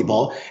poor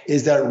people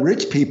is that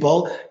rich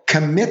people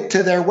commit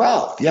to their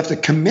wealth. You have to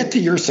commit to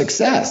your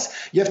success.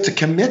 You have to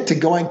commit to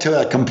going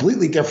to a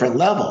completely different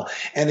level.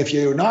 And if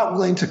you're not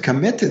willing to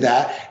commit to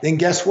that, then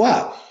guess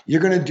what?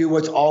 You're going to do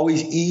what's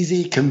always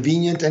easy,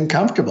 convenient, and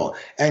comfortable.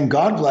 And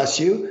God bless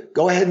you.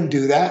 Go ahead and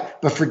do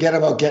that, but forget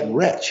about getting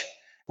rich.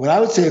 What I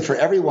would say for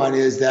everyone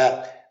is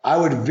that I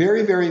would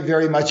very, very,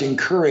 very much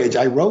encourage,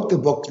 I wrote the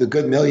book, The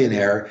Good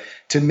Millionaire,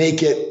 to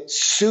make it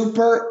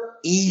super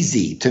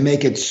easy, to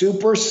make it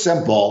super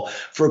simple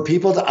for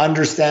people to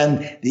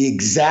understand the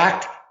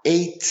exact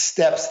 8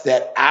 steps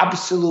that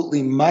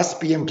absolutely must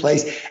be in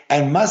place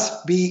and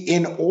must be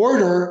in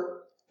order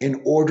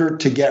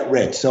to get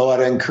rich. So I'd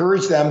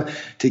encourage them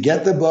to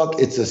get the book.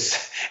 It's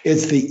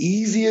the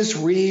easiest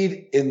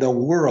read in the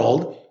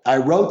world. I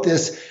wrote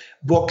this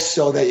book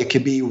so that it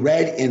could be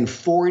read in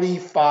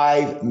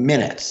 45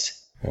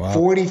 minutes. Wow.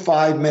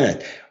 45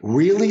 minutes.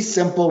 Really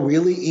simple,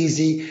 really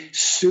easy,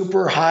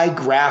 super high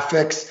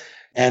graphics,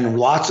 and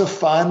lots of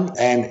fun.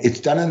 And it's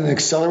done in an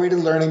accelerated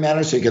learning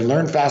manner so you can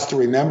learn faster,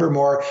 remember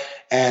more,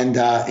 and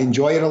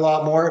enjoy it a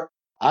lot more.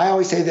 I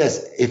always say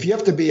this, if you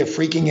have to be a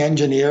freaking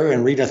engineer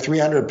and read a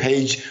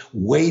 300-page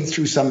wade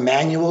through some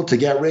manual to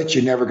get rich,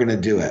 you're never going to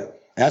do it.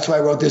 That's why I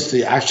wrote this to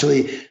you,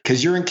 actually,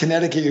 because you're in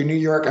Connecticut, you're in New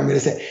York. I'm going to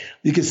say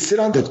you can sit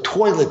on the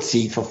toilet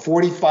seat for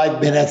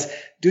 45 minutes,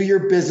 do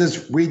your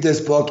business, read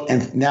this book,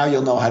 and now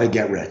you'll know how to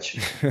get rich.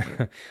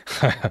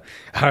 All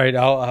right.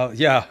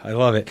 Yeah, I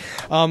love it.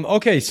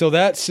 Okay. So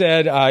that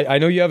said, I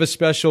know you have a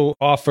special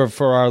offer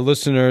for our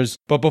listeners,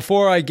 but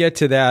before I get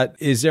to that,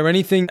 is there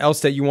anything else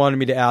that you wanted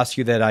me to ask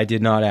you that I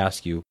did not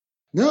ask you?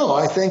 No,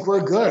 I think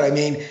we're good. I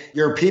mean,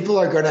 your people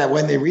are going to,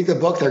 when they read the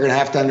book, they're going to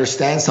have to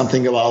understand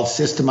something about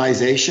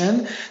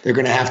systemization. They're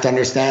going to have to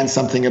understand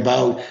something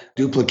about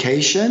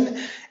duplication,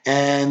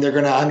 and they're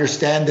going to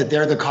understand that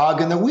they're the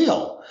cog in the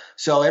wheel.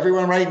 So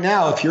everyone right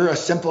now, if you're a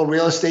simple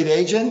real estate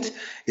agent,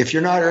 if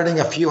you're not earning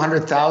a few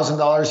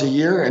 $100,000 a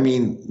year, I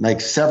mean, like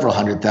several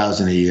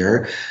 $100,000 a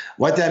year,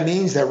 what that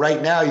means that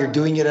right now you're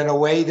doing it in a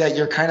way that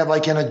you're kind of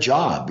like in a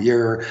job.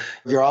 You're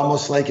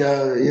almost like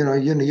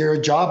you're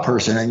a job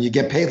person and you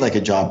get paid like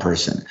a job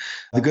person.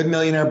 The Good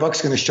Millionaire book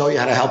is going to show you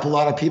how to help a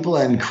lot of people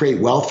and create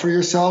wealth for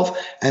yourself.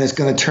 And it's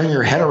going to turn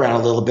your head around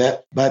a little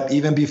bit. But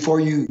even before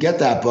you get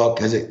that book,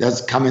 because it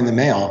does come in the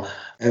mail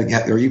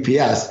or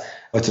UPS,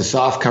 it's a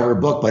soft cover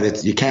book,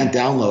 but you can't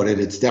download it.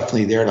 It's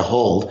definitely there to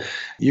hold.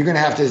 You're going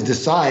to have to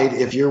decide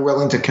if you're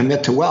willing to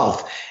commit to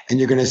wealth. And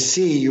you're going to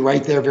see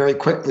right there very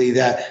quickly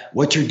that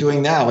what you're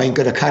doing now ain't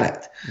going to cut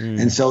it.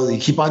 And so you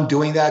keep on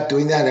doing that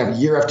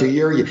year after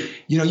year.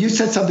 You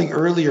said something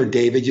earlier,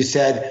 David. You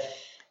said,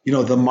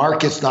 the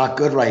market's not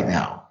good right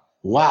now.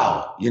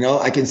 Wow.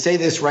 I can say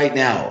this right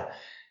now.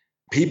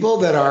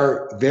 People that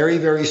are very,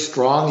 very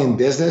strong in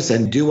business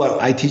and do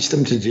what I teach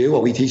them to do,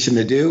 what we teach them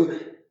to do,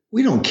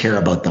 we don't care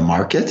about the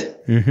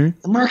market. The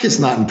market's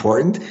not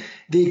important.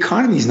 The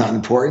economy is not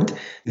important.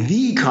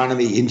 The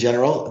economy in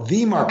general,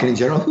 the market in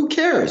general, who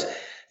cares?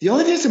 The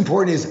only thing that's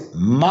important is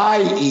my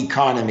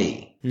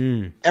economy.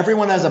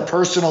 Everyone has a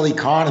personal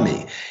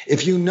economy.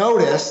 If you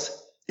notice,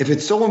 if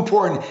it's so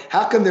important,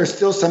 how come there's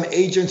still some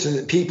agents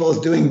and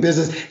people doing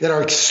business that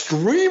are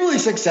extremely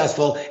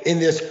successful in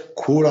this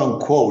quote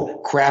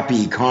unquote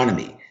crappy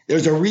economy?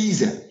 There's a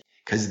reason.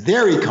 Because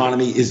their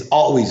economy is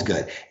always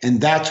good. And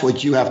that's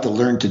what you have to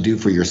learn to do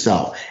for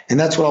yourself. And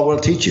that's what I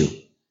want to teach you.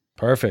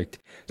 Perfect.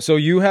 So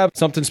you have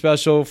something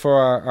special for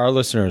our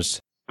listeners.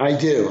 I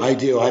do. I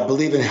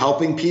believe in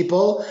helping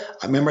people.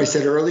 Remember I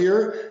said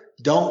earlier,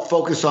 don't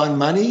focus on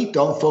money.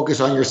 Don't focus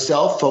on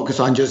yourself.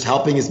 Focus on just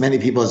helping as many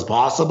people as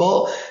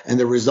possible. And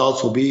the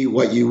results will be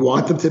what you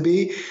want them to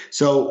be.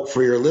 So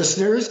for your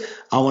listeners,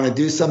 I want to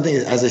do something.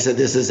 As I said,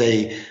 this is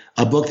a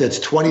book that's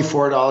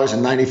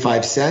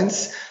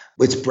 $24.95.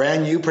 It's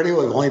brand new pretty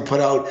well. We've only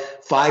put out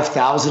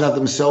 5,000 of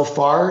them so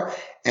far.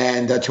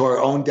 And to our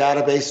own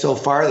database so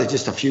far, there's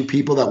just a few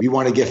people that we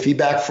want to get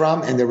feedback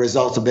from. And the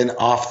results have been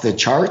off the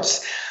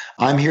charts.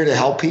 I'm here to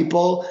help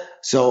people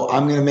So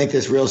I'm going to make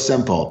this real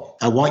simple.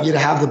 I want you to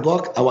have the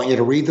book. I want you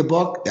to read the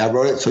book. I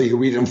wrote it so you can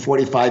read it in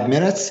 45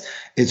 minutes.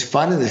 It's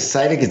fun and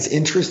exciting. It's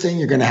interesting.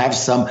 You're going to have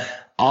some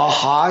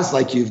ahas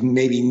like you've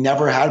maybe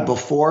never had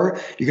before.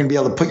 You're going to be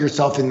able to put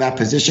yourself in that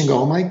position, go,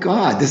 oh my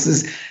God, this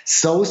is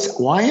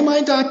why am I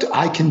not,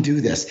 I can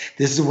do this.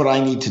 This is what I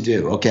need to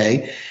do.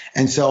 Okay.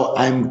 And so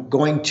I'm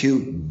going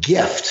to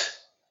gift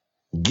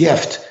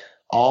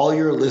all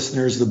your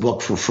listeners the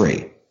book for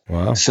free.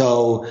 Wow.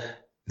 So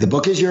the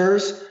book is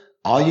yours.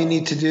 All you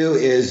need to do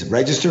is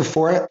register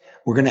for it.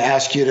 We're going to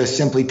ask you to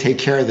simply take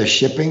care of the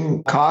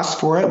shipping costs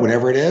for it,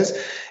 whatever it is.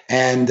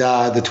 And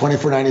the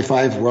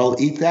 $24.95, we'll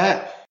eat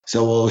that.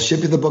 So we'll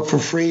ship you the book for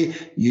free.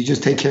 You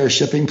just take care of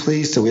shipping,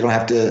 please, so we don't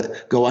have to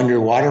go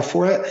underwater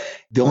for it.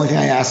 The only thing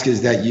I ask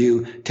is that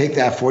you take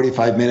that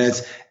 45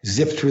 minutes,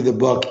 zip through the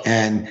book,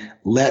 and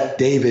let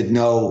David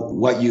know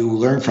what you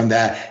learned from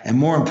that. And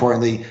more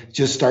importantly,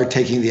 just start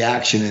taking the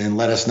action and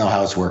let us know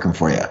how it's working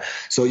for you.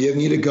 So you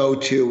need to go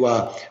to,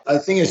 I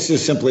think it's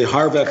just simply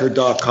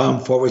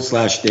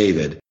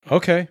harveker.com/David.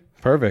 Okay,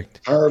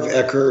 perfect.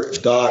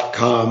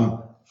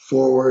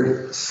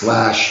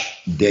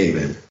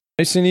 harveker.com/David.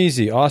 Nice and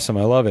easy. Awesome.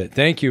 I love it.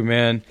 Thank you,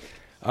 man.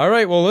 All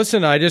right. Well,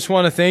 listen, I just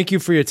want to thank you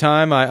for your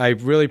time. I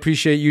really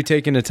appreciate you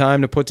taking the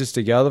time to put this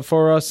together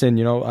for us.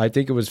 And, I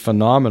think it was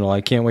phenomenal.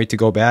 I can't wait to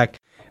go back,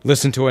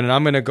 listen to it. And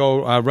I'm going to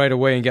go right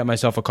away and get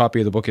myself a copy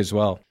of the book as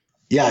well.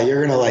 Yeah,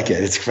 you're going to like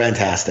it. It's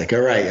fantastic.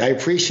 All right. I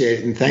appreciate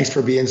it. And thanks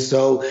for being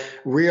so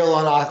real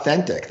and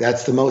authentic.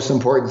 That's the most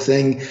important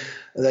thing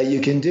that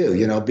you can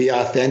do. Be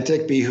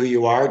authentic, be who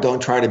you are.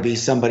 Don't try to be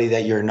somebody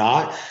that you're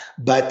not,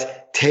 but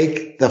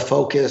take the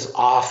focus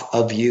off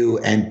of you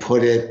and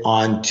put it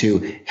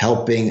onto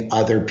helping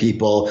other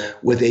people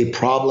with a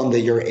problem that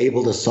you're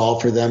able to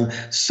solve for them.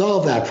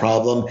 Solve that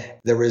problem.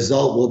 The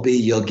result will be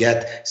you'll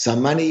get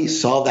some money.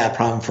 Solve that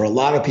problem for a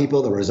lot of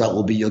people. The result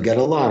will be you'll get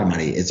a lot of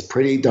money. It's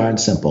pretty darn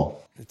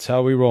simple. That's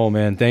how we roll,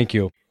 man. Thank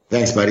you.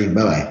 Thanks, buddy.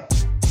 Bye-bye.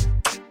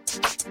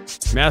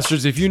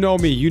 Masters, if you know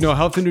me, you know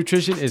health and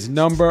nutrition is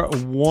number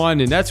one,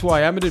 and that's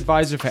why I'm an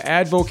advisor for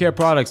Advocare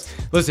products.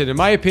 Listen, in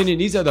my opinion,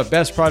 these are the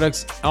best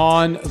products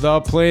on the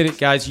planet,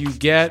 guys. You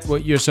get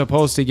what you're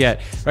supposed to get,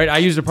 right? I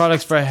use the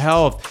products for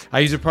health.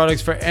 I use the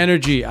products for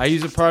energy. I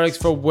use the products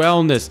for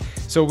wellness.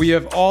 So we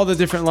have all the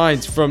different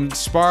lines from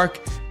Spark,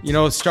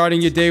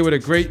 starting your day with a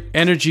great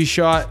energy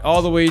shot,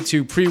 all the way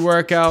to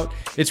pre-workout.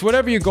 It's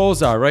whatever your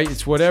goals are, right?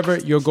 It's whatever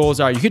your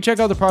goals are. You can check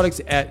out the products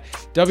at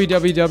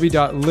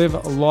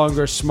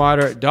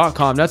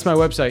www.livelongersmarter.com. That's my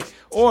website.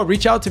 Or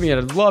reach out to me, and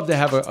I'd love to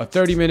have a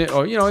 30-minute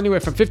or, anywhere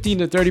from 15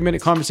 to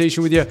 30-minute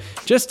conversation with you,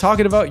 just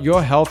talking about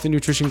your health and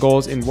nutrition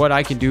goals and what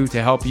I can do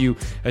to help you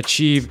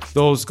achieve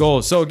those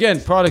goals. So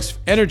again, products,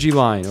 energy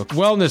line,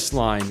 wellness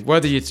line,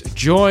 whether it's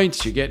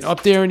joints, you're getting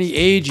up there in the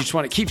age, you just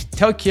want to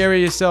take care of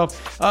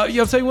yourself.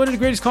 I'll tell you, one of the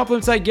greatest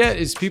compliments I get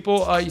is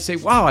people, you say,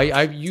 wow,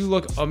 you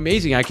look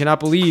amazing. I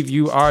cannot believe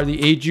you are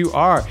the age you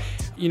are.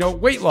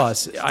 Weight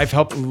loss. I've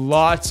helped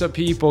lots of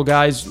people,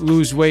 guys,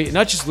 lose weight,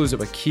 not just lose it,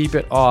 but keep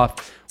it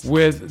off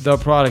with the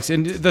products.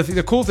 And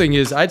the cool thing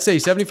is, I'd say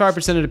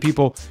 75% of the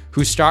people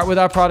who start with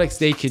our products,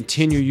 they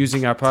continue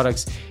using our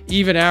products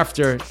even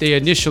after they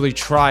initially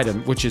tried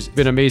them, which has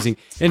been amazing.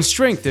 And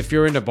strength, if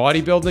you're into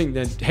bodybuilding,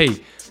 then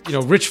hey,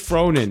 Rich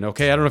Fronin,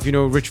 okay? I don't know if you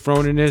know who Rich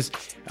Fronin is.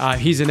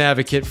 He's an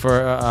advocate for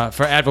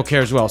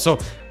Advocare as well. So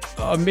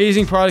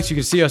amazing products. You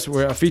can see us.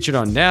 We're featured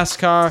on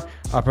NASCAR,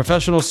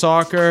 professional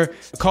soccer,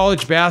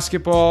 college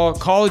basketball,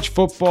 college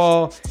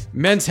football,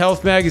 Men's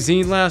Health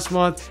magazine last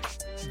month.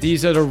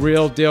 These are the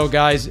real deal,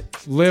 guys.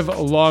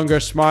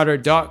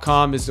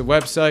 LiveLongerSmarter.com is the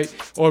website,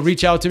 or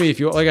reach out to me if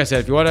you, like I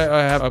said, if you want to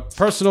have a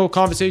personal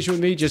conversation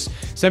with me, just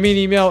send me an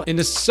email. In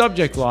the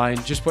subject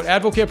line, just put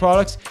Advocare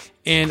products,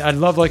 and I'd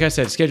love, like I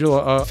said, schedule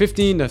a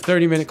 15 to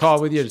 30-minute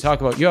call with you to talk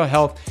about your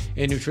health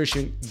and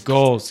nutrition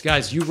goals.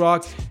 Guys, you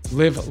rock.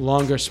 Live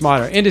longer,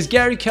 smarter. And as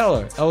Gary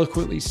Keller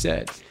eloquently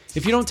said,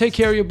 if you don't take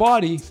care of your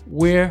body,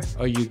 where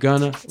are you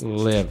gonna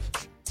live?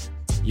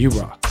 You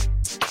rock.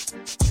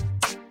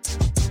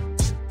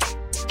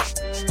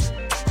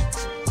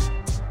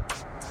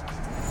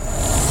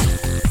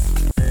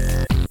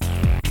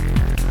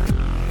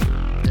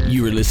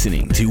 You are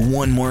listening to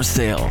One More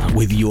Sale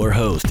with your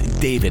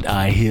host, David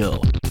I.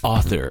 Hill,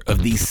 author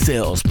of the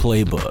Sales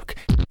Playbook.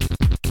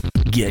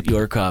 Get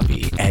your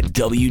copy at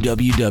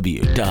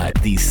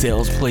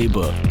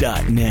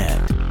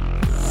www.thesalesplaybook.net.